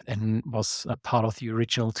Saatchi and was a part of the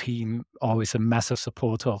original team, always a massive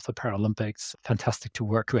supporter of the Paralympics, fantastic to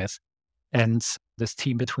work with. And this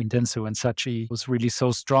team between Dentsu and Saatchi was really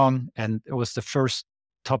so strong. And it was the first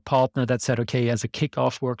top partner that said, okay, as a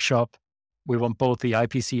kickoff workshop, we want both the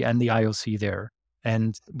IPC and the IOC there.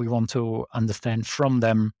 And we want to understand from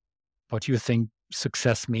them what you think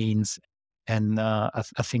success means. And I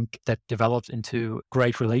think that developed into a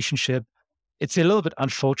great relationship. It's a little bit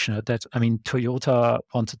unfortunate that, Toyota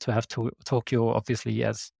wanted to have Tokyo, obviously,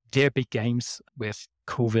 as their big games with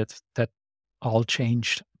COVID. That all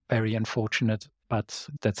changed. Very unfortunate, but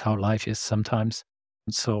that's how life is sometimes.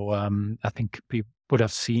 So I think we would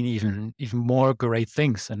have seen even more great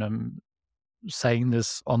things. And I'm saying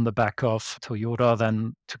this on the back of Toyota,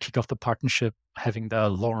 then to kick off the partnership, having the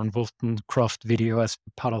Lauren Wollstonecraft video as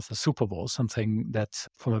part of the Super Bowl, something that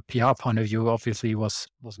from a PR point of view, obviously was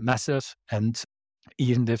massive. And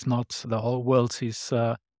even if not the whole world sees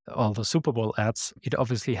all the Super Bowl ads, it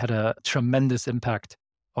obviously had a tremendous impact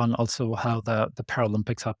on also how the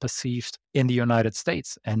Paralympics are perceived in the United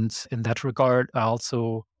States. And in that regard, I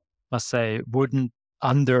also must say, wouldn't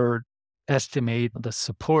underestimate the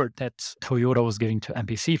support that Toyota was giving to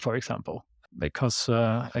NBC, for example, because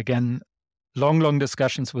again, long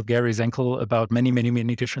discussions with Gary Zenkel about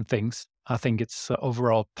many different things. I think it's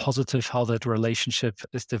overall positive how that relationship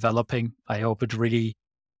is developing. I hope it really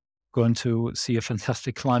going to see a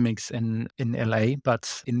fantastic climax in LA.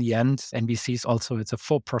 But in the end, NBC it's a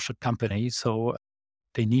for-profit company. So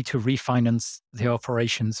they need to refinance their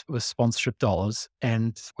operations with sponsorship dollars.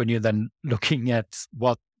 And when you're then looking at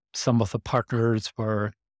what some of the partners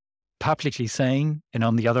were publicly saying, and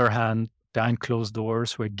on the other hand, behind closed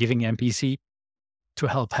doors, we're giving NBC to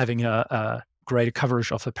help having a greater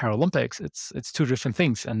coverage of the Paralympics, it's two different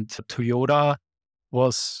things. And Toyota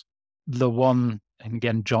was the one. And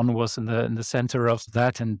again, John was in the center of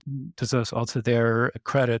that and deserves also their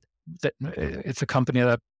credit. That it's a company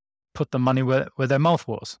that put the money where their mouth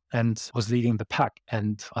was and was leading the pack.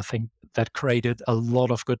 And I think that created a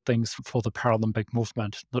lot of good things for the Paralympic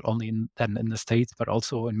movement, not only in the States, but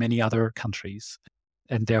also in many other countries.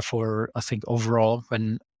 And therefore, I think overall,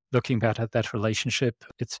 when looking back at that relationship,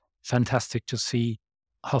 it's fantastic to see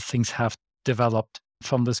how things have developed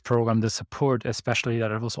from this program, the support, especially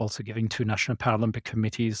that it was also giving to national Paralympic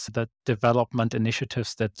committees, the development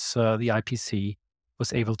initiatives that the IPC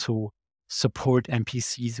was able to support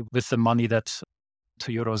NPCs with the money that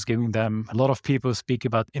Toyota was giving them. A lot of people speak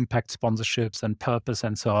about impact sponsorships and purpose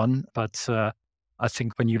and so on. But I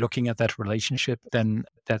think when you're looking at that relationship, then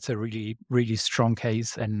that's a really, really strong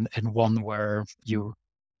case and one where you,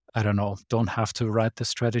 don't have to write the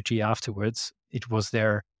strategy afterwards. It was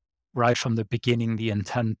there right from the beginning, the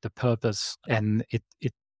intent, the purpose, and it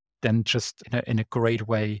then just in a great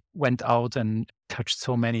way went out and touched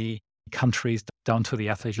so many countries down to the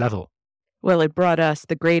athlete level. Well, it brought us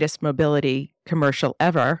the greatest mobility commercial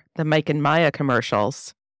ever, the Mike and Maya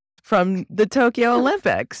commercials. from the Tokyo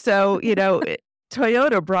Olympics. So,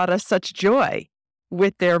 Toyota brought us such joy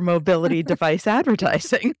with their mobility device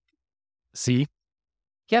advertising. See?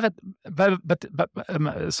 Yeah, but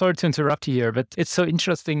sorry to interrupt you here, but it's so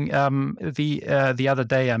interesting. The other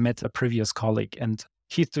day I met a previous colleague, and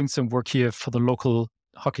he's doing some work here for the local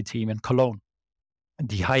hockey team in Cologne,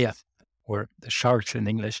 the HIF, or the Sharks in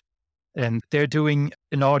English. And they're doing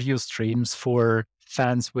an audio streams for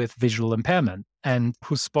fans with visual impairment. And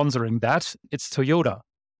who's sponsoring that? It's Toyota.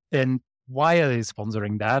 And why are they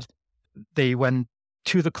sponsoring that? They went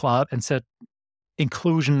to the club and said,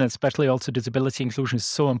 inclusion, especially also disability inclusion, is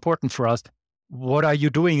so important for us. What are you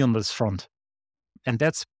doing on this front? And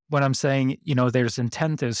that's what I'm saying. There's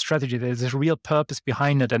intent, there's strategy, there's a real purpose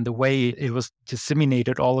behind it. And the way it was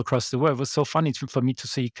disseminated all across the world was so funny for me to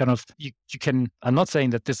see. Kind of, you can. I'm not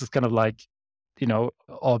saying that this is kind of like,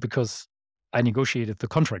 all because I negotiated the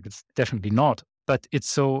contract. It's definitely not. But it's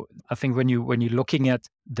so. I think when you're looking at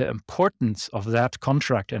the importance of that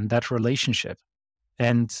contract and that relationship,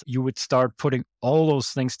 and you would start putting all those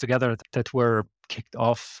things together that were kicked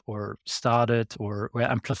off or started or were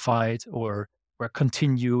amplified or were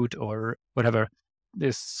continued or whatever.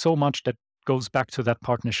 There's so much that goes back to that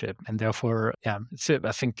partnership. And therefore, it's,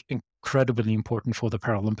 I think, incredibly important for the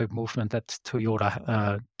Paralympic movement that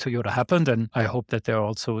Toyota happened. And I hope that there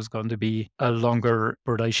also is going to be a longer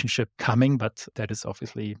relationship coming, but that is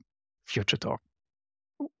obviously future talk.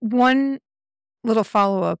 One little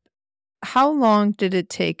follow-up. How long did it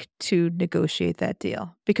take to negotiate that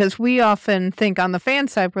deal? Because we often think on the fan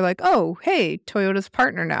side, we're like, oh, hey, Toyota's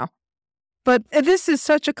partner now. But this is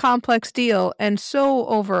such a complex deal and so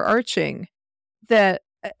overarching that,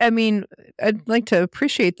 I'd like to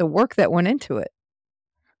appreciate the work that went into it.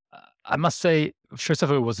 I must say, first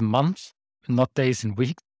of all, it was months, not days and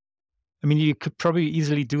weeks. You could probably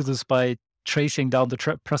easily do this by tracing down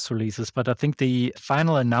the press releases, but I think the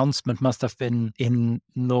final announcement must have been in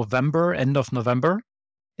November, end of November.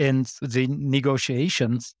 And the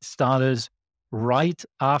negotiations started right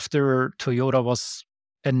after Toyota was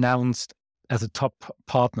announced as a top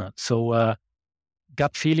partner. So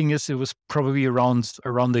gut feeling is it was probably around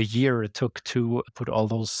a year it took to put all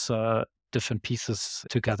those different pieces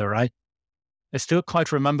together, right? I still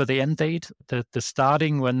quite remember the end date, the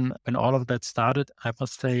starting when all of that started. I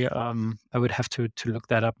must say I would have to look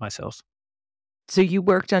that up myself. So you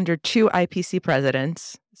worked under two IPC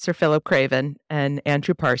presidents, Sir Philip Craven and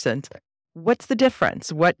Andrew Parsons. What's the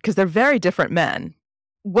difference? Because they're very different men.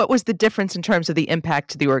 What was the difference in terms of the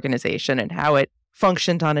impact to the organization and how it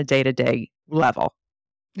functioned on a day-to-day level?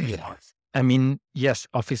 Yeah. Yes,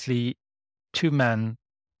 obviously, two men,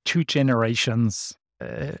 two generations.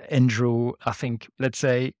 Andrew, I think, let's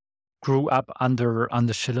say, grew up under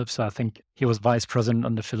Phillips. I think he was vice president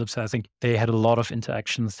under Phillips. I think they had a lot of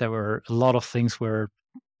interactions. There were a lot of things where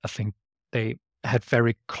I think they had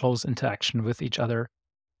very close interaction with each other.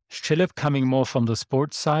 Philip coming more from the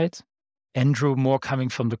sports side, Andrew more coming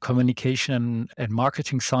from the communication and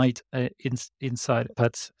marketing side inside.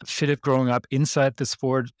 But Philip growing up inside the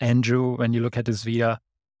sport, Andrew, when you look at his vita,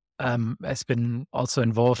 has been also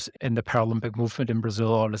involved in the Paralympic movement in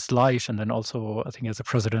Brazil all his life, and then also, I think, as a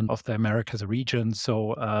president of the Americas region.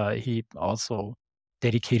 So he also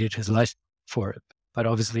dedicated his life for it. But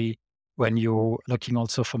obviously, when you're looking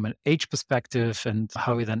also from an age perspective and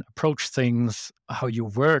how you then approach things, how you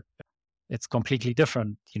work, it's completely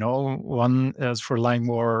different. One is relying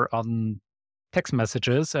more on text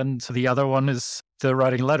messages, and the other one is still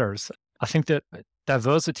writing letters. I think that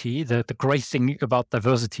diversity, the great thing about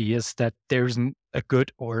diversity is that there isn't a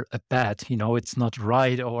good or a bad. It's not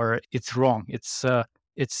right or it's wrong. It's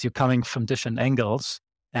you're coming from different angles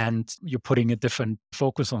and you're putting a different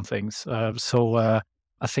focus on things. So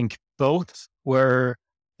I think both were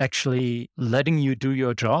actually letting you do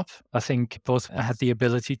your job. I think both had the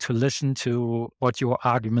ability to listen to what your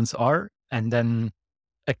arguments are and then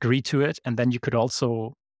agree to it. And then you could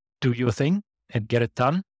also do your thing and get it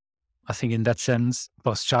done. I think in that sense,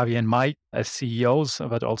 both Xavi and Mike as CEOs,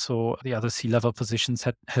 but also the other C-level positions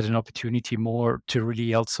had an opportunity more to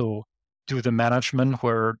really also do the management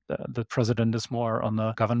where the president is more on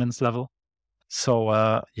the governance level. So,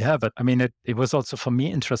 but it was also for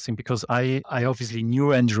me interesting because I obviously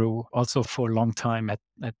knew Andrew also for a long time at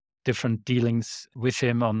different dealings with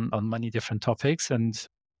him on many different topics. And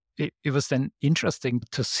it was then interesting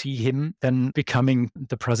to see him then becoming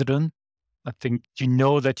the president. I think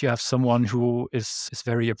that you have someone who is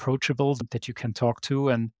very approachable, that you can talk to.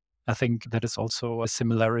 And I think that is also a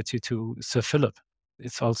similarity to Sir Philip.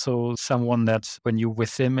 It's also someone that when you're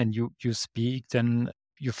with him and you speak, then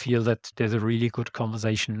you feel that there's a really good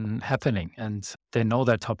conversation happening and they know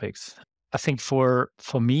their topics. I think for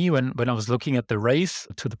me, when I was looking at the race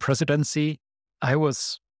to the presidency, I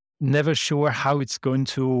was never sure how it's going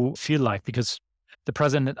to feel like, because the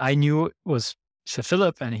president I knew was Sir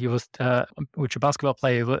Philip, and he was which a basketball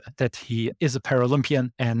player, that he is a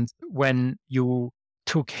Paralympian. And when you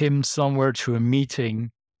took him somewhere to a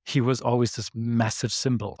meeting, he was always this massive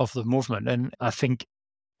symbol of the movement. And I think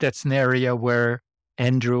that's an area where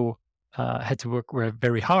Andrew had to work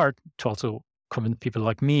very hard to also convince people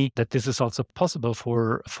like me that this is also possible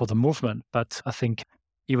for the movement. But I think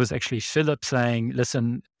it was actually Philip saying,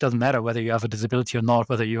 listen, it doesn't matter whether you have a disability or not,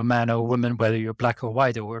 whether you're a man or a woman, whether you're black or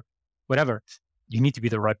white or whatever. You need to be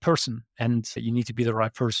the right person, and you need to be the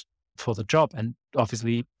right person for the job. And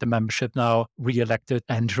obviously the membership now re-elected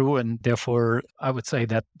Andrew, and therefore I would say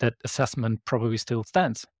that that assessment probably still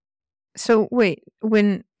stands. So wait,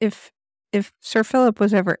 if Sir Philip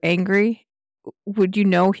was ever angry, would you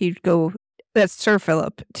know he'd go, that's Sir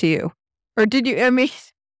Philip to you? Or did you, I mean...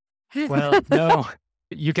 Well, no.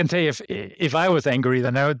 You can say if I was angry,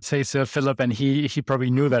 then I would say Sir Philip, and he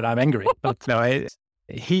probably knew that I'm angry. But no,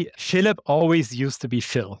 Philip always used to be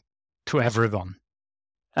Phil to everyone,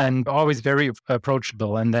 and always very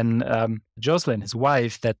approachable. And then Jocelyn, his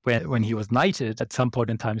wife, that when he was knighted, at some point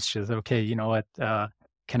in time, she said, okay, you know what,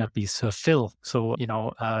 cannot be Sir Phil. So,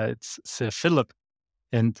 it's Sir Philip.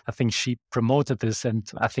 And I think she promoted this.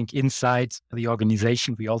 And I think inside the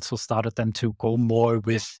organization, we also started then to go more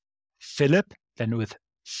with Philip than with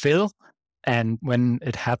Phil. And when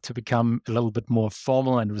it had to become a little bit more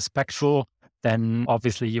formal and respectful, then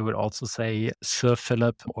obviously you would also say Sir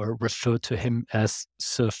Philip or refer to him as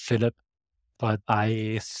Sir Philip. But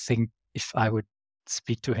I think if I would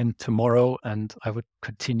speak to him tomorrow, and I would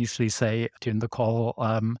continuously say during the call,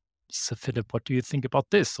 Sir Philip, what do you think about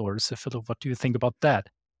this? Or Sir Philip, what do you think about that?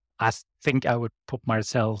 I think I would put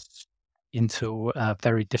myself into a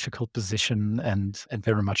very difficult position and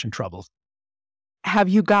very much in trouble. Have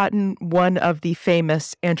you gotten one of the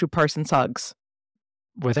famous Andrew Parsons hugs?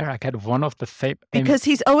 Whether I get one of the because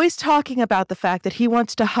he's always talking about the fact that he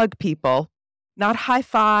wants to hug people, not high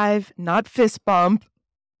five, not fist bump.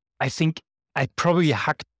 I think I probably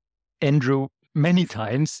hugged Andrew many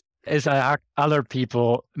times, as I hugged other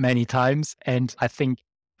people many times. And I think,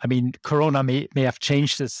 Corona may have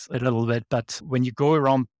changed this a little bit, but when you go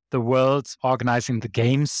around the world organizing the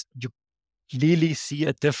games, you clearly see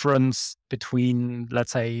a difference between,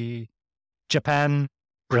 let's say, Japan,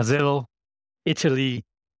 Brazil, Italy,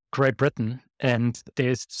 Great Britain. And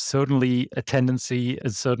there's certainly a tendency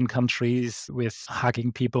in certain countries with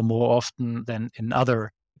hugging people more often than in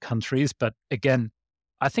other countries. But again,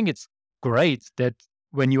 I think it's great that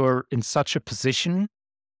when you're in such a position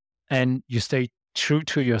and you stay true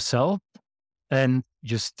to yourself and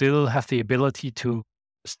you still have the ability to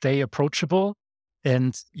stay approachable,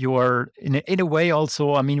 and you're in a way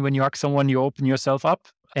also, when you hug someone, you open yourself up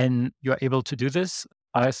and you're able to do this.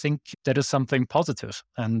 I think that is something positive,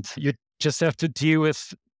 and you just have to deal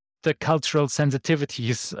with the cultural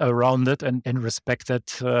sensitivities around it and respect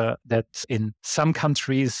that in some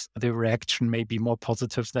countries the reaction may be more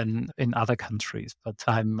positive than in other countries. But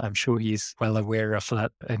I'm sure he's well aware of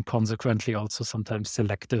that, and consequently also sometimes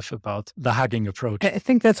selective about the hugging approach. I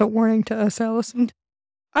think that's a warning to us, Allison.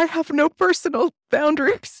 I have no personal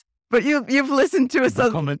boundaries. But you've listened to us.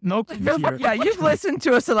 No comment. No comment here. Yeah, you've listened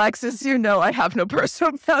to us, Alexis. You know I have no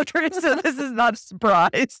personal boundaries, so this is not a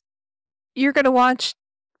surprise. You're going to watch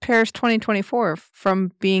Paris 2024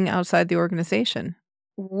 from being outside the organization.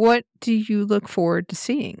 What do you look forward to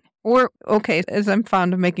seeing? Or, okay, as I'm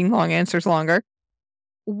fond of making long answers longer,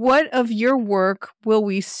 what of your work will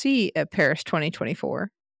we see at Paris 2024?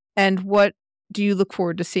 And what do you look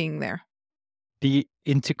forward to seeing there? The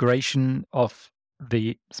integration of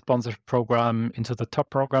the sponsorship program into the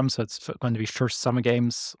top program. So it's going to be first Summer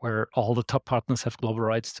Games where all the top partners have global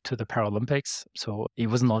rights to the Paralympics. So it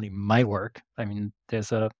wasn't only my work.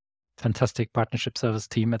 There's a fantastic partnership service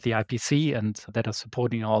team at the IPC and that are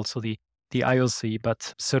supporting also the IOC,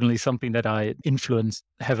 but certainly something that I influenced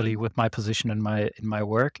heavily with my position in my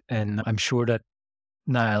work. And I'm sure that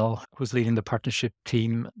Niall, who's leading the partnership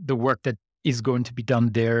team, the work that is going to be done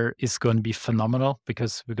there is going to be phenomenal,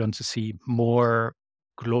 because we're going to see more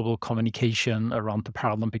global communication around the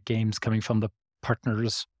Paralympic Games coming from the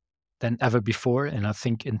partners than ever before. And I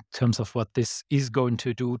think in terms of what this is going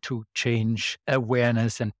to do to change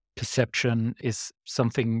awareness and perception is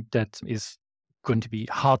something that is going to be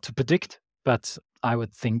hard to predict, but I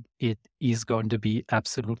would think it is going to be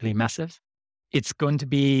absolutely massive. It's going to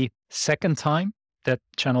be second time that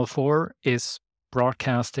Channel 4 is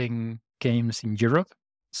broadcasting games in Europe.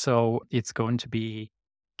 So it's going to be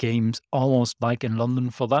games almost like in London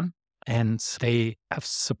for them. And they have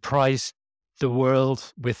surprised the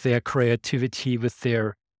world with their creativity, with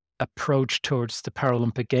their approach towards the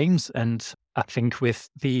Paralympic Games. And I think with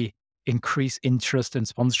the increased interest in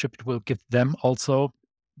sponsorship, it will give them also,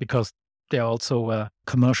 because they're also a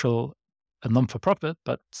commercial, a non-for-profit,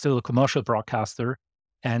 but still a commercial broadcaster.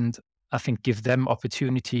 And I think give them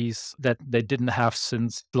opportunities that they didn't have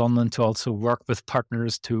since London to also work with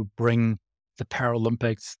partners to bring the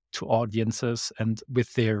Paralympics to audiences, and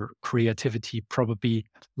with their creativity probably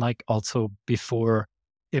like also before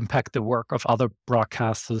impact the work of other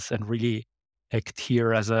broadcasters and really act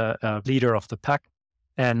here as a leader of the pack.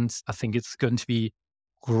 And I think it's going to be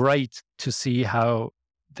great to see how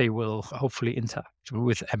they will hopefully interact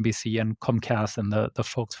with NBC and Comcast and the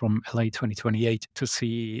folks from LA 2028 to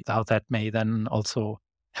see how that may then also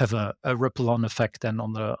have a ripple on effect then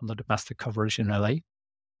on the domestic coverage in LA.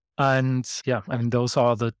 And yeah, I mean, those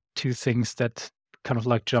are the two things that kind of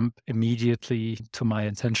like jump immediately to my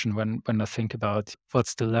attention when I think about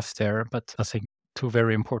what's still left there. But I think two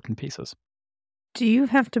very important pieces. Do you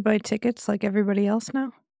have to buy tickets like everybody else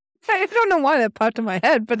now? I don't know why that popped in my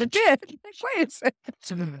head, but it did. Like, wait a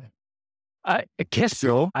second. I guess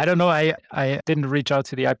so. I don't know. I didn't reach out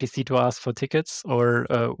to the IPC to ask for tickets or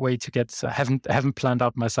a way to get. I haven't planned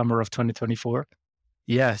out my summer of 2024.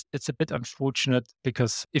 Yeah, it's a bit unfortunate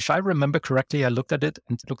because if I remember correctly, I looked at it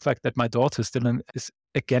and it looks like that my daughter is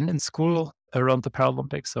again in school around the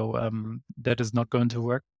Paralympics. So that is not going to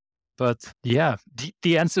work. But yeah,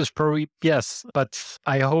 the answer is probably yes. But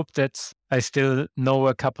I hope that I still know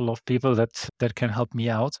a couple of people that can help me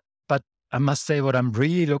out. But I must say what I'm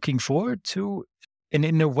really looking forward to, and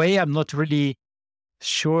in a way, I'm not really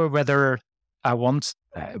sure whether I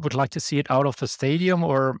would like to see it out of the stadium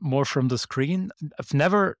or more from the screen. I've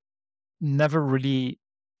never really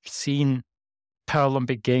seen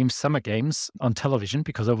Paralympic Games, Summer Games on television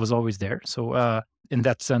because I was always there. So in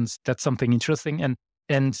that sense, that's something interesting.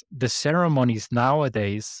 And the ceremonies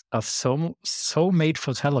nowadays are so made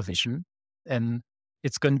for television, and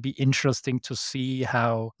it's going to be interesting to see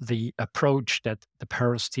how the approach that the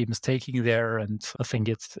Paris team is taking there. And I think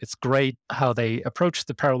it's great how they approach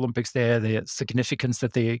the Paralympics there, the significance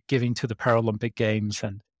that they're giving to the Paralympic Games,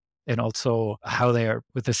 and also how they are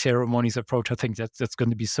with the ceremonies approach. I think that's going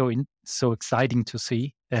to be so exciting to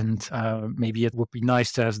see. And maybe it would be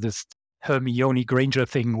nice to have this Hermione Granger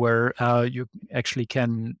thing where you actually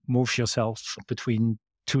can move yourself between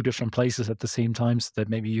two different places at the same time, so that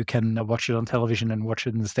maybe you can watch it on television and watch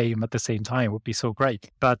it in the stadium at the same time. It would be so great.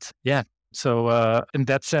 But yeah, so in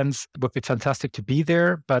that sense, it would be fantastic to be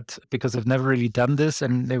there. But because I've never really done this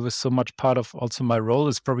and there was so much part of also my role,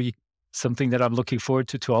 is probably something that I'm looking forward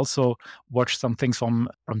to also watch some things from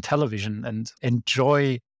television and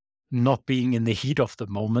enjoy not being in the heat of the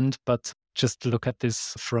moment, but just look at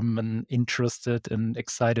this from an interested and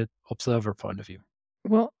excited observer point of view.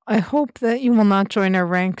 Well, I hope that you will not join our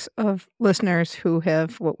ranks of listeners who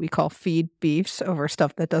have what we call feed beefs over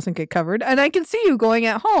stuff that doesn't get covered. And I can see you going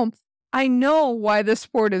at home. I know why this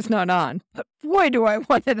sport is not on, but boy, do I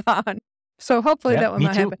want it on. So hopefully that will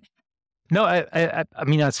not happen. No, I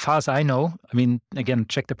mean, as far as I know, I mean, again,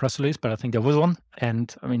 check the press release, but I think there was one.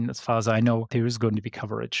 And I mean, as far as I know, there is going to be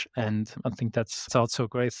coverage. And I think that's also a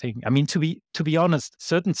great thing. I mean, to be honest,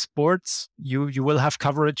 certain sports, you will have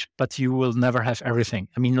coverage, but you will never have everything.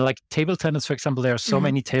 I mean, like table tennis, for example, there are so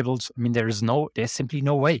many tables. I mean, there's simply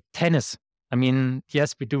no way. Tennis. I mean,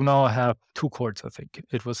 yes, we do now have 2 courts, I think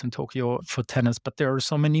it was in Tokyo for tennis, but there are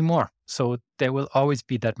so many more. So there will always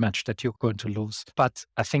be that match that you're going to lose. But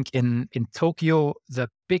I think in Tokyo, the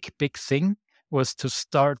big thing was to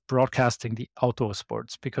start broadcasting the outdoor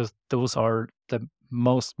sports, because those are the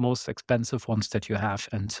most expensive ones that you have.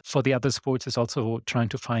 And for the other sports, is also trying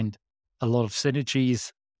to find a lot of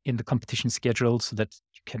synergies in the competition schedule so that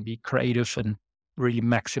you can be creative and really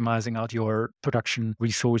maximizing out your production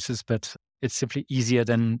resources. But it's simply easier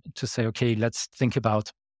than to say, okay, let's think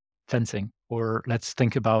about fencing or let's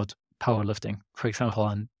think about powerlifting, for example,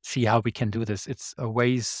 and see how we can do this. It's a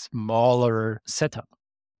way smaller setup.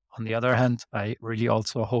 On the other hand, I really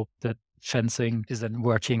also hope that fencing is then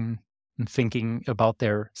working and thinking about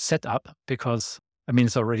their setup, because I mean,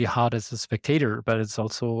 it's already hard as a spectator, but it's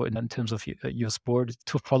also in terms of your sport,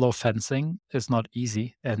 to follow fencing is not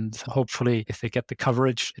easy. And hopefully if they get the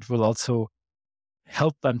coverage, it will also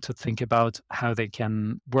help them to think about how they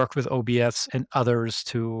can work with OBS and others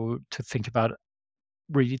to think about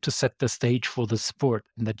really to set the stage for the sport,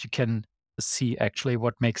 and that you can see actually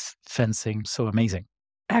what makes fencing so amazing.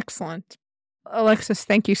 Excellent. Alexis,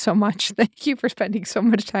 thank you so much. Thank you for spending so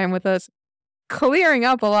much time with us. clearing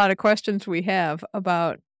up a lot of questions we have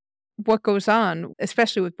about what goes on,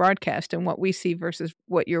 especially with broadcast and what we see versus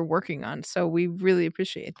what you're working on. So we really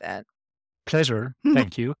appreciate that. Pleasure.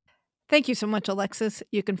 Thank you. Thank you so much, Alexis.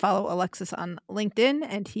 You can follow Alexis on LinkedIn,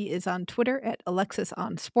 and he is on Twitter at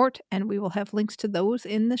AlexisOnSport, and we will have links to those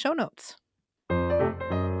in the show notes.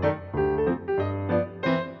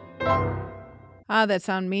 That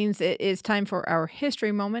sound means it is time for our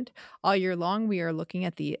history moment. All year long, we are looking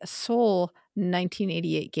at the Seoul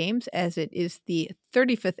 1988 Games, as it is the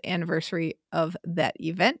 35th anniversary of that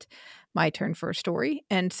event. My turn for a story.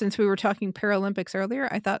 And since we were talking Paralympics earlier,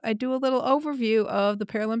 I thought I'd do a little overview of the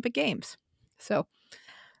Paralympic Games. So,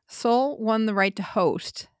 Seoul won the right to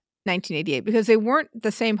host 1988 because they weren't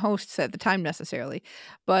the same hosts at the time necessarily,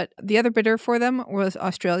 but the other bidder for them was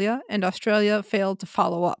Australia, and Australia failed to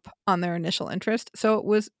follow up on their initial interest. So it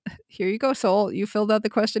was, here you go, Seoul, you filled out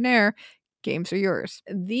the questionnaire, games are yours.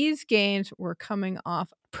 These games were coming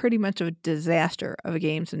off pretty much of a disaster of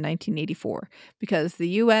games in 1984 because the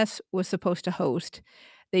US was supposed to host.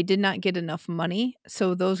 They did not get enough money,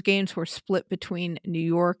 so those games were split between New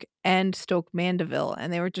York and Stoke Mandeville,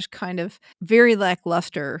 and they were just kind of very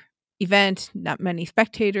lackluster event, not many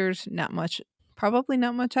spectators, probably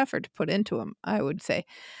not much effort to put into them, I would say.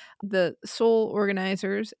 The Seoul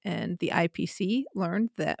organizers and the IPC learned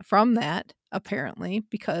that from that, apparently,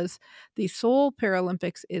 because the Seoul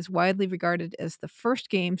Paralympics is widely regarded as the first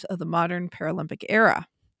games of the modern Paralympic era.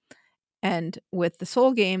 And with the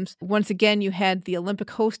Seoul Games, once again, you had the Olympic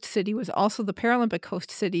host city was also the Paralympic host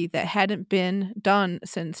city that hadn't been done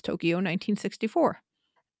since Tokyo 1964.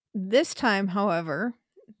 This time, however,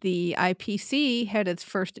 the IPC had its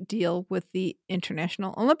first deal with the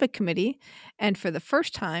International Olympic Committee, and for the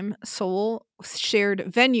first time, Seoul shared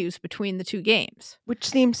venues between the two games. Which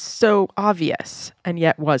seems so obvious, and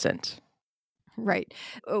yet wasn't. Right.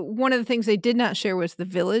 One of the things they did not share was the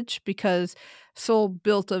village, because Seoul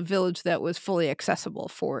built a village that was fully accessible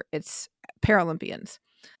for its Paralympians.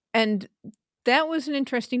 And that was an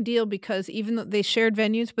interesting deal because even though they shared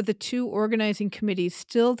venues, but the two organizing committees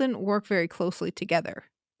still didn't work very closely together,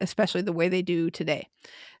 especially the way they do today.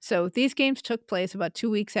 So these games took place about 2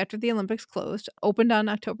 weeks after the Olympics closed, opened on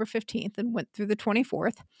October 15th and went through the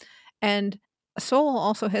 24th. And Seoul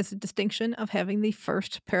also has the distinction of having the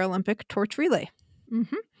first Paralympic torch relay.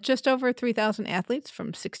 Just over 3,000 athletes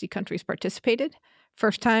from 60 countries participated.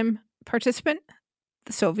 First time participant,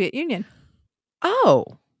 the Soviet Union. Oh,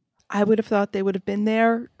 I would have thought they would have been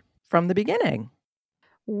there from the beginning.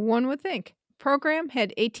 One would think. Program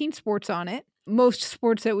had 18 sports on it. Most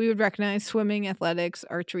sports that we would recognize, swimming, athletics,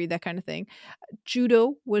 archery, that kind of thing.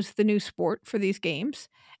 Judo was the new sport for these games,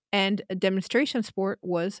 and a demonstration sport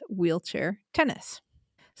was wheelchair tennis.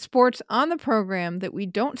 Sports on the program that we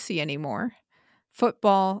don't see anymore: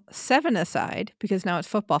 football 7-a-side, because now it's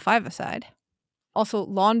football 5-a-side. Also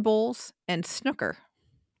lawn bowls and snooker.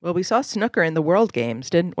 Well, we saw snooker in the World Games,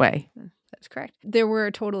 didn't we? That's correct. There were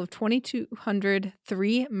a total of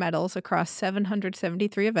 2,203 medals across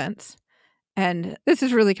 773 events. And this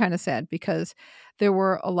is really kind of sad because there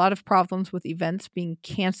were a lot of problems with events being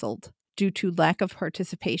canceled due to lack of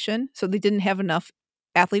participation. So they didn't have enough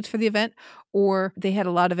athletes for the event, or they had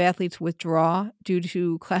a lot of athletes withdraw due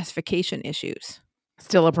to classification issues.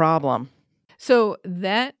 Still a problem. So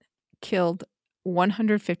that killed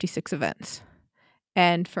 156 events.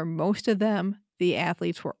 And for most of them, the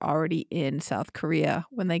athletes were already in South Korea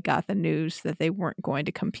when they got the news that they weren't going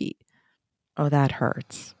to compete. Oh, that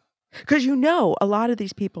hurts. Because a lot of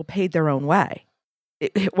these people paid their own way.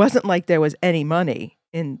 It wasn't like there was any money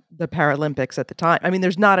in the Paralympics at the time. I mean,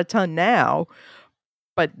 there's not a ton now,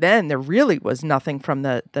 but then there really was nothing from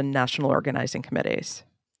the national organizing committees.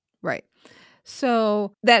 Right.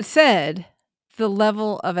 So that said, the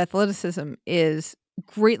level of athleticism is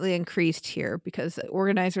greatly increased here because the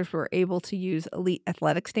organizers were able to use elite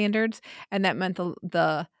athletic standards, and that meant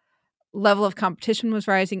the level of competition was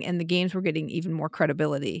rising and the games were getting even more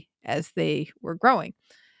credibility as they were growing.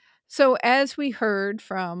 So as we heard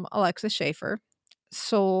from Alexis Schaefer,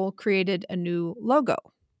 Seoul created a new logo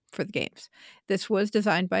for the games. This was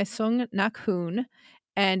designed by Sung Nak-hoon,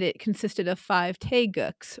 and it consisted of 5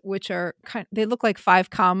 taeguks, which are they look like 5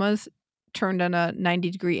 commas turned on a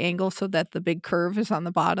 90-degree angle so that the big curve is on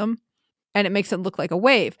the bottom, and it makes it look like a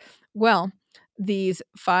wave. Well, these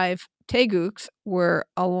 5 taeguks were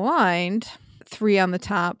aligned, 3 on the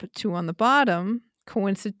top, 2 on the bottom,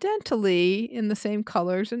 coincidentally in the same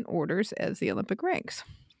colors and orders as the Olympic ranks.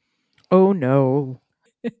 Oh, no.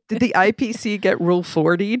 Did the IPC get Rule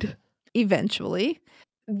 40'd? Eventually.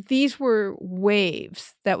 These were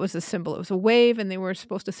waves. That was a symbol. It was a wave, and they were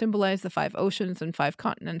supposed to symbolize the 5 oceans and 5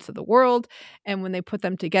 continents of the world. And when they put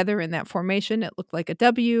them together in that formation, it looked like a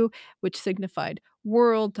W, which signified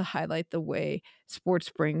world, to highlight the way sports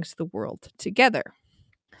brings the world together.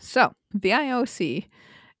 So the IOC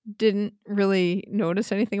didn't really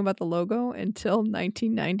notice anything about the logo until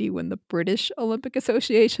 1990, when the British Olympic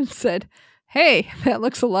Association said, hey, that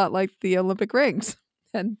looks a lot like the Olympic rings.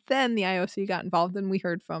 And then the IOC got involved, and we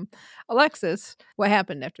heard from Alexis what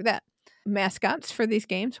happened after that. Mascots for these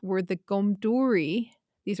games were the Gomduri.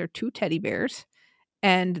 These are 2 teddy bears.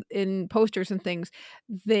 And in posters and things,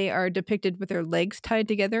 they are depicted with their legs tied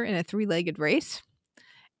together in a 3-legged race,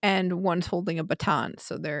 and one's holding a baton.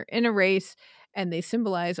 So they're in a race, and they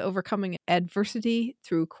symbolize overcoming adversity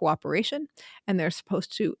through cooperation. And they're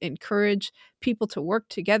supposed to encourage people to work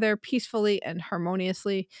together peacefully and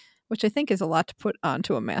harmoniously, which I think is a lot to put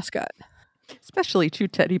onto a mascot. Especially 2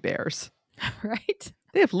 teddy bears. Right?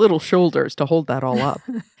 They have little shoulders to hold that all up.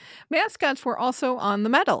 Mascots were also on the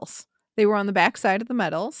medals. They were on the back side of the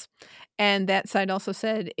medals. And that side also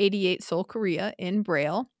said 88 Seoul, Korea in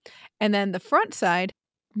Braille. And then the front side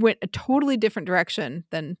went a totally different direction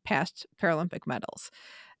than past Paralympic medals.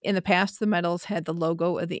 In the past, the medals had the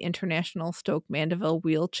logo of the International Stoke Mandeville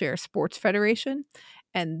Wheelchair Sports Federation.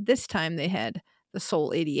 And this time they had the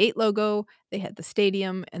Seoul 88 logo, they had the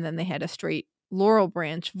stadium, and then they had a straight laurel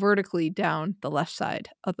branch vertically down the left side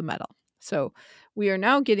of the medal. So we are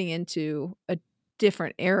now getting into a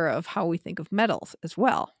different era of how we think of medals as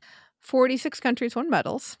well. 46 countries won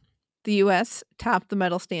medals. The U.S. topped the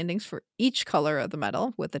medal standings for each color of the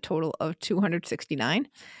medal with a total of 269.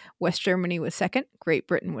 West Germany was second. Great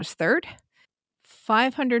Britain was third.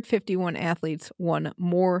 551 athletes won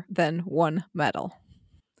more than one medal,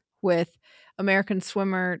 with American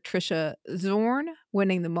swimmer Tricia Zorn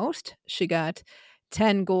winning the most. She got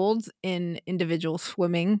 10 golds in individual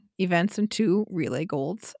swimming events and 2 relay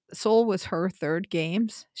golds. Seoul was her 3rd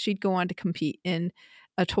games. She'd go on to compete in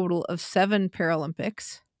a total of 7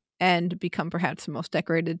 Paralympics and become perhaps the most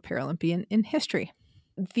decorated Paralympian in history.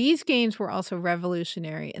 These games were also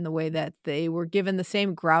revolutionary in the way that they were given the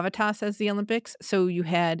same gravitas as the Olympics. So you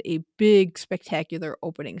had a big, spectacular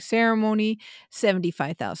opening ceremony.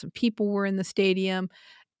 75,000 people were in the stadium.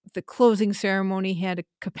 The closing ceremony had a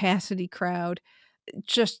capacity crowd.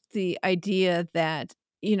 Just the idea that,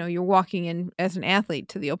 you're walking in as an athlete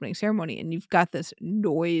to the opening ceremony, and you've got this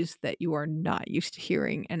noise that you are not used to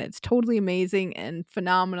hearing, and it's totally amazing and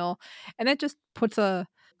phenomenal. And it just puts a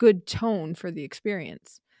good tone for the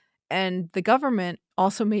experience. And the government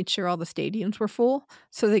also made sure all the stadiums were full.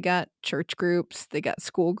 So they got church groups, they got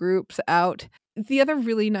school groups out. The other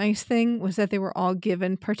really nice thing was that they were all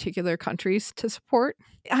given particular countries to support.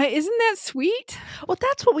 Isn't that sweet? Well,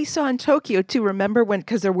 that's what we saw in Tokyo too. Remember when,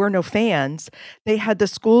 because there were no fans, they had the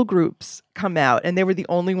school groups come out and they were the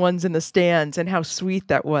only ones in the stands, and how sweet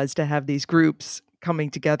that was to have these groups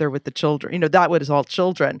coming together with the children. That was all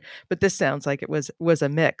children, but this sounds like it was a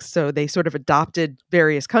mix. So they sort of adopted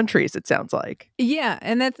various countries, it sounds like. Yeah,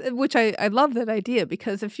 and that's which I love that idea,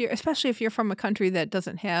 because especially if you're from a country that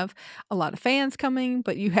doesn't have a lot of fans coming,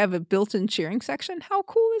 but you have a built-in cheering section, how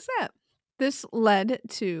cool is that? This led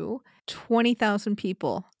to 20,000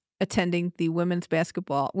 people attending the women's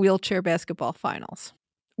wheelchair basketball finals,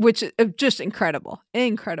 which is just incredible.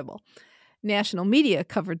 National media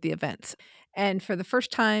covered the events. And for the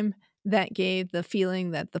first time, that gave the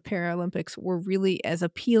feeling that the Paralympics were really as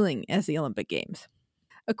appealing as the Olympic Games.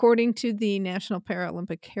 According to the National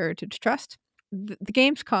Paralympic Heritage Trust, the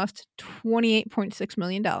Games cost $28.6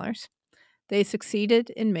 million. They succeeded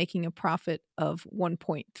in making a profit of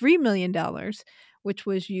 $1.3 million, which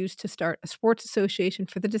was used to start a sports association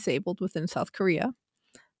for the disabled within South Korea.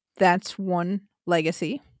 That's one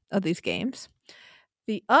legacy of these games.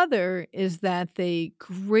 The other is that they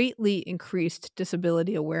greatly increased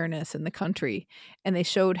disability awareness in the country, and they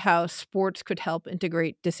showed how sports could help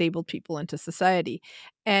integrate disabled people into society.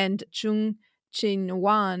 And Jung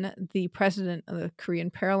Chin-wan, the president of the Korean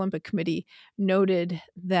Paralympic Committee, noted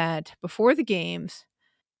that before the games,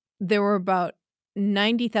 there were about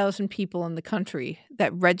 90,000 people in the country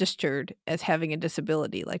that registered as having a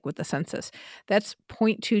disability, like with the census. That's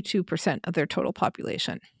 0.22% of their total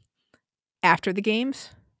population. After the games,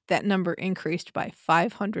 that number increased by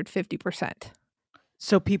 550%.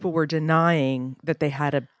 So people were denying that they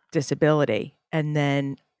had a disability, and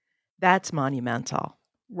then that's monumental.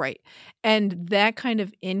 Right. And that kind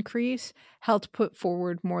of increase helped put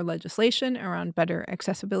forward more legislation around better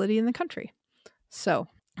accessibility in the country. So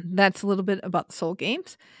that's a little bit about the Seoul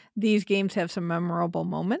Games. These games have some memorable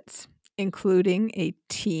moments, including a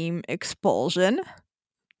team expulsion.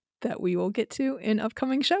 that we will get to in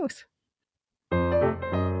upcoming shows.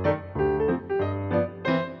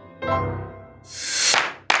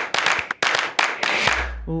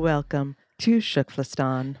 Welcome to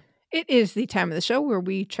Shukflistan. It is the time of the show where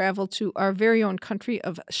we travel to our very own country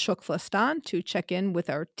of Shukflistan to check in with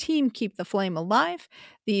our team Keep the Flame Alive.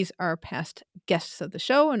 These are past guests of the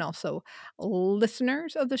show and also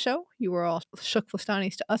listeners of the show. You are all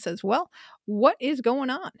Shukflistanis to us as well. What is going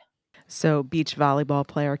on? So, beach volleyball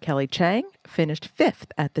player Kelly Chang finished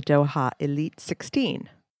 5th at the Doha Elite 16.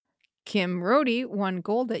 Kim Rohde won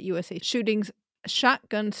gold at USA Shooting's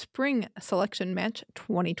Shotgun Spring Selection Match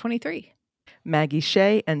 2023. Maggie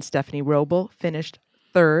Shea and Stephanie Roble finished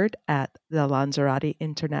 3rd at the Lanzarote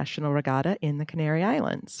International Regatta in the Canary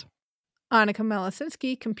Islands. Annika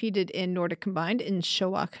Malasinski competed in Nordic Combined in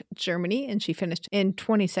Schowach, Germany, and she finished in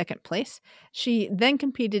 22nd place. She then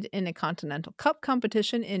competed in a Continental Cup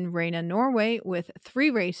competition in Reyna, Norway, with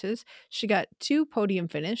 3 races. She got 2 podium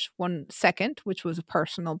finish, 1 second, which was a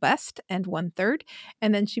personal best, and 1 third,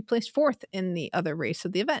 and then she placed 4th in the other race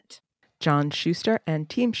of the event. John Schuster and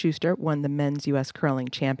Team Schuster won the Men's U.S. Curling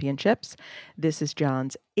Championships. This is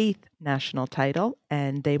John's 8th national title,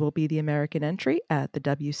 and they will be the American entry at the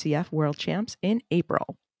WCF World Champs in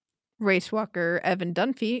April. Race walker Evan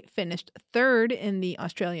Dunphy finished 3rd in the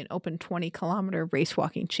Australian Open 20-kilometer race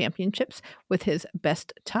walking championships with his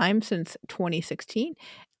best time since 2016.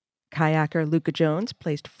 Kayaker Luca Jones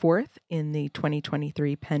placed 4th in the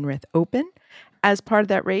 2023 Penrith Open. As part of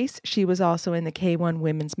that race, she was also in the K1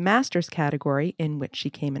 Women's Masters category, in which she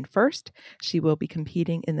came in 1st. She will be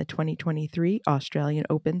competing in the 2023 Australian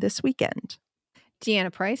Open this weekend.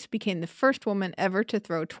 Deanna Price became the first woman ever to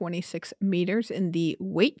throw 26 meters in the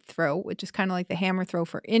weight throw, which is kind of like the hammer throw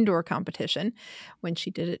for indoor competition, when she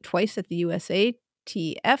did it twice at the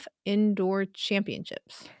USATF Indoor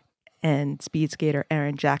Championships. And speed skater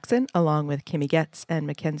Erin Jackson, along with Kimmy Getz and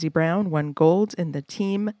Mackenzie Brown, won gold in the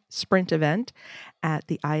team sprint event at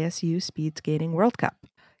the ISU Speed Skating World Cup.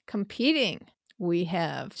 Competing, we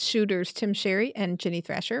have shooters Tim Sherry and Jenny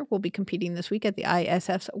Thrasher will be competing this week at the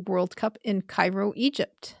ISF's World Cup in Cairo,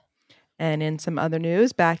 Egypt. And in some other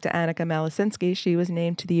news, back to Annika Malasinski, she was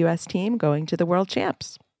named to the U.S. team going to the World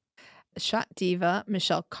Champs. Shot diva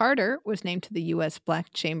Michelle Carter was named to the U.S. Black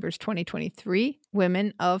Chambers 2023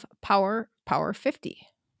 Women of Power 50.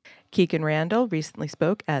 Keegan Randall recently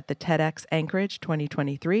spoke at the TEDx Anchorage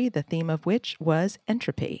 2023, the theme of which was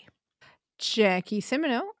entropy. Jackie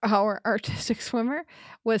Simino, our artistic swimmer,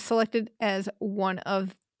 was selected as one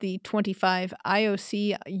of the 25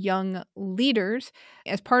 IOC Young Leaders.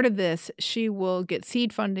 As part of this, she will get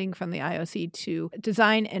seed funding from the IOC to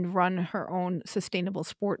design and run her own sustainable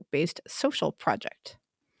sport-based social project.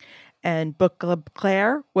 And Book Club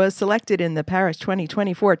Claire was selected in the Paris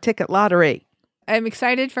 2024 ticket lottery. I'm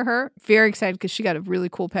excited for her. Very excited because she got a really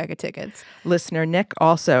cool pack of tickets. Listener Nick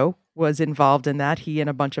also was involved in that. He and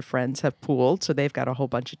a bunch of friends have pooled, so they've got a whole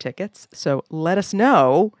bunch of tickets. So let us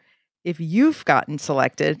know if you've gotten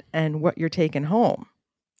selected and what you're taking home.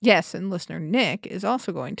 Yes, and listener Nick is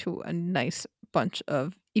also going to a nice bunch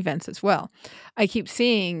of events as well. I keep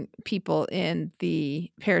seeing people in the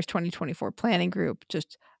Paris 2024 planning group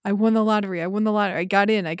just, I won the lottery, I got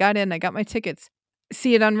in, I got my tickets.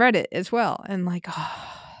 See it on Reddit as well. And like,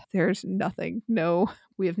 there's nothing. No,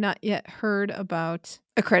 we have not yet heard about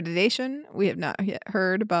accreditation. We have not yet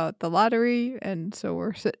heard about the lottery. And so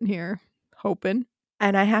we're sitting here hoping.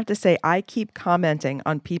 And I have to say, I keep commenting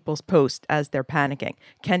on people's posts as they're panicking.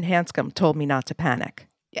 Ken Hanscom told me not to panic.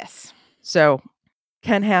 Yes. So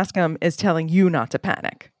Ken Hanscom is telling you not to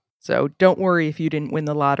panic. So don't worry if you didn't win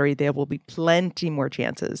the lottery. There will be plenty more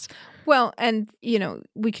chances. Well, and,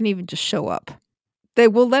 we can even just show up. They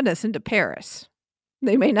will let us into Paris.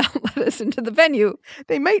 They may not let us into the venue.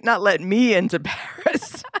 They might not let me into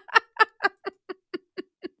Paris.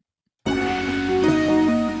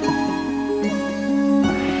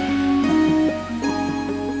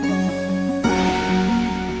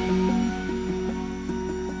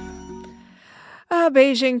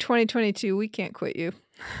 Beijing 2022, we can't quit you.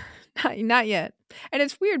 Not yet. And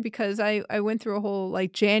it's weird because I went through a whole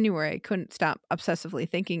January, I couldn't stop obsessively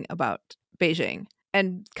thinking about Beijing.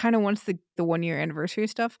 And kind of once the 1-year anniversary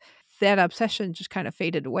stuff, that obsession just kind of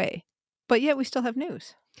faded away. But yet we still have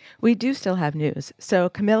news. We do still have news. So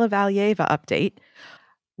Kamila Valieva update.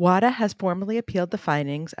 WADA has formally appealed the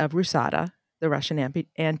findings of RUSADA, the Russian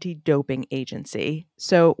anti-doping agency.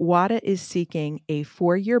 So WADA is seeking a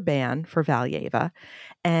 4-year ban for Valieva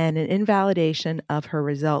and an invalidation of her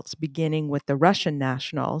results beginning with the Russian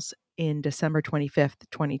nationals in December 25th,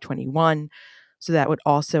 2021. So that would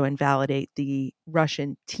also invalidate the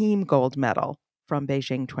Russian team gold medal from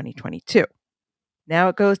Beijing 2022. Now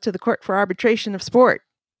it goes to the Court for Arbitration of Sport.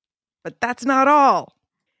 But that's not all.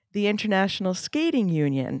 The International Skating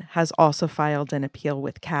Union has also filed an appeal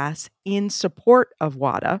with CAS in support of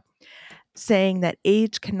WADA, saying that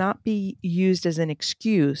age cannot be used as an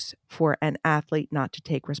excuse for an athlete not to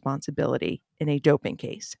take responsibility in a doping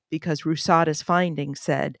case, because RUSADA's findings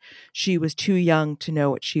said she was too young to know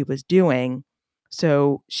what she was doing,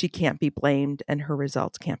 so she can't be blamed and her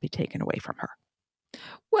results can't be taken away from her.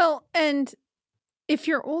 Well, and if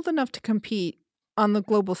you're old enough to compete on the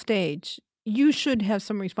global stage, you should have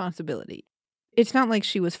some responsibility. It's not like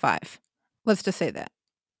she was 5. Let's just say that.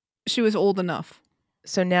 She was old enough.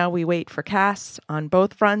 So now we wait for CAS on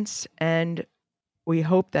both fronts, and we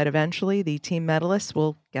hope that eventually the team medalists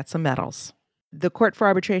will get some medals. The Court for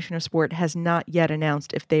Arbitration of Sport has not yet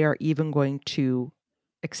announced if they are even going to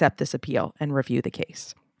accept this appeal and review the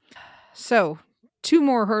case. So 2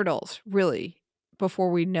 more hurdles, really, before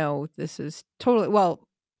we know this is totally... Well,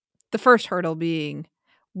 the first hurdle being,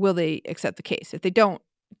 will they accept the case? If they don't,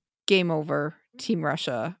 game over. Team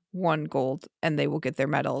Russia won gold and they will get their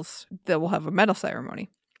medals. They will have a medal ceremony.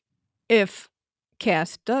 If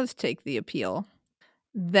CAS does take the appeal,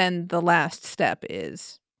 then the last step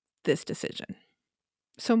is this decision.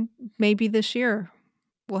 So maybe this year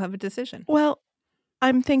we'll have a decision. Well,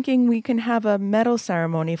 I'm thinking we can have a medal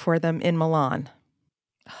ceremony for them in Milan.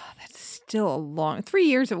 Oh, that's still a long 3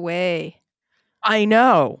 years away. I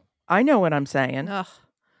know what I'm saying. Ugh.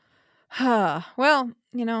 Well,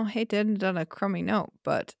 hate to end on a crummy note,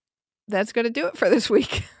 but that's going to do it for this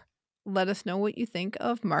week. Let us know what you think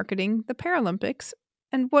of marketing the Paralympics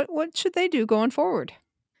and what should they do going forward.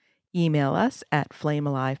 Email us at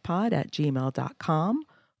flamealivepod@gmail.com.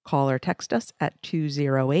 Call or text us at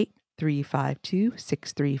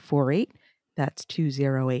 208-352-6348. That's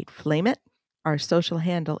 208-FLAME-IT. Our social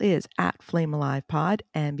handle is at flamealivepod,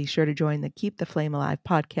 and be sure to join the Keep the Flame Alive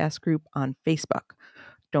podcast group on Facebook.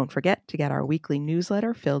 Don't forget to get our weekly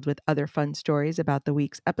newsletter filled with other fun stories about the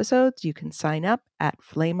week's episodes. You can sign up at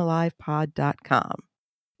flamealivepod.com.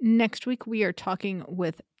 Next week, we are talking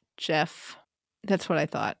with Jeff. That's what I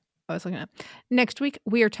thought I was looking at. Next week,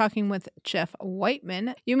 we are talking with Jeff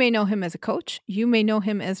Whiteman. You may know him as a coach. You may know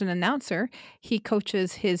him as an announcer. He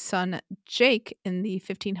coaches his son, Jake, in the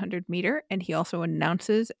 1500 meter, and he also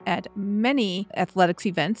announces at many athletics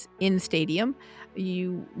events in stadium.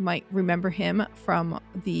 You might remember him from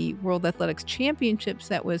the World Athletics Championships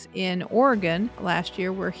that was in Oregon last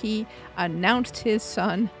year, where he announced his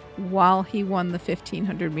son while he won the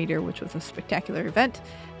 1500 meter, which was a spectacular event.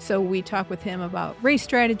 So we talk with him about race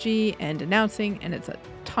strategy and announcing, and it's a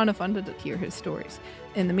ton of fun to hear his stories.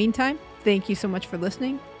 In the meantime, thank you so much for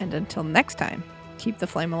listening, and until next time, keep the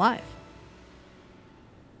flame alive.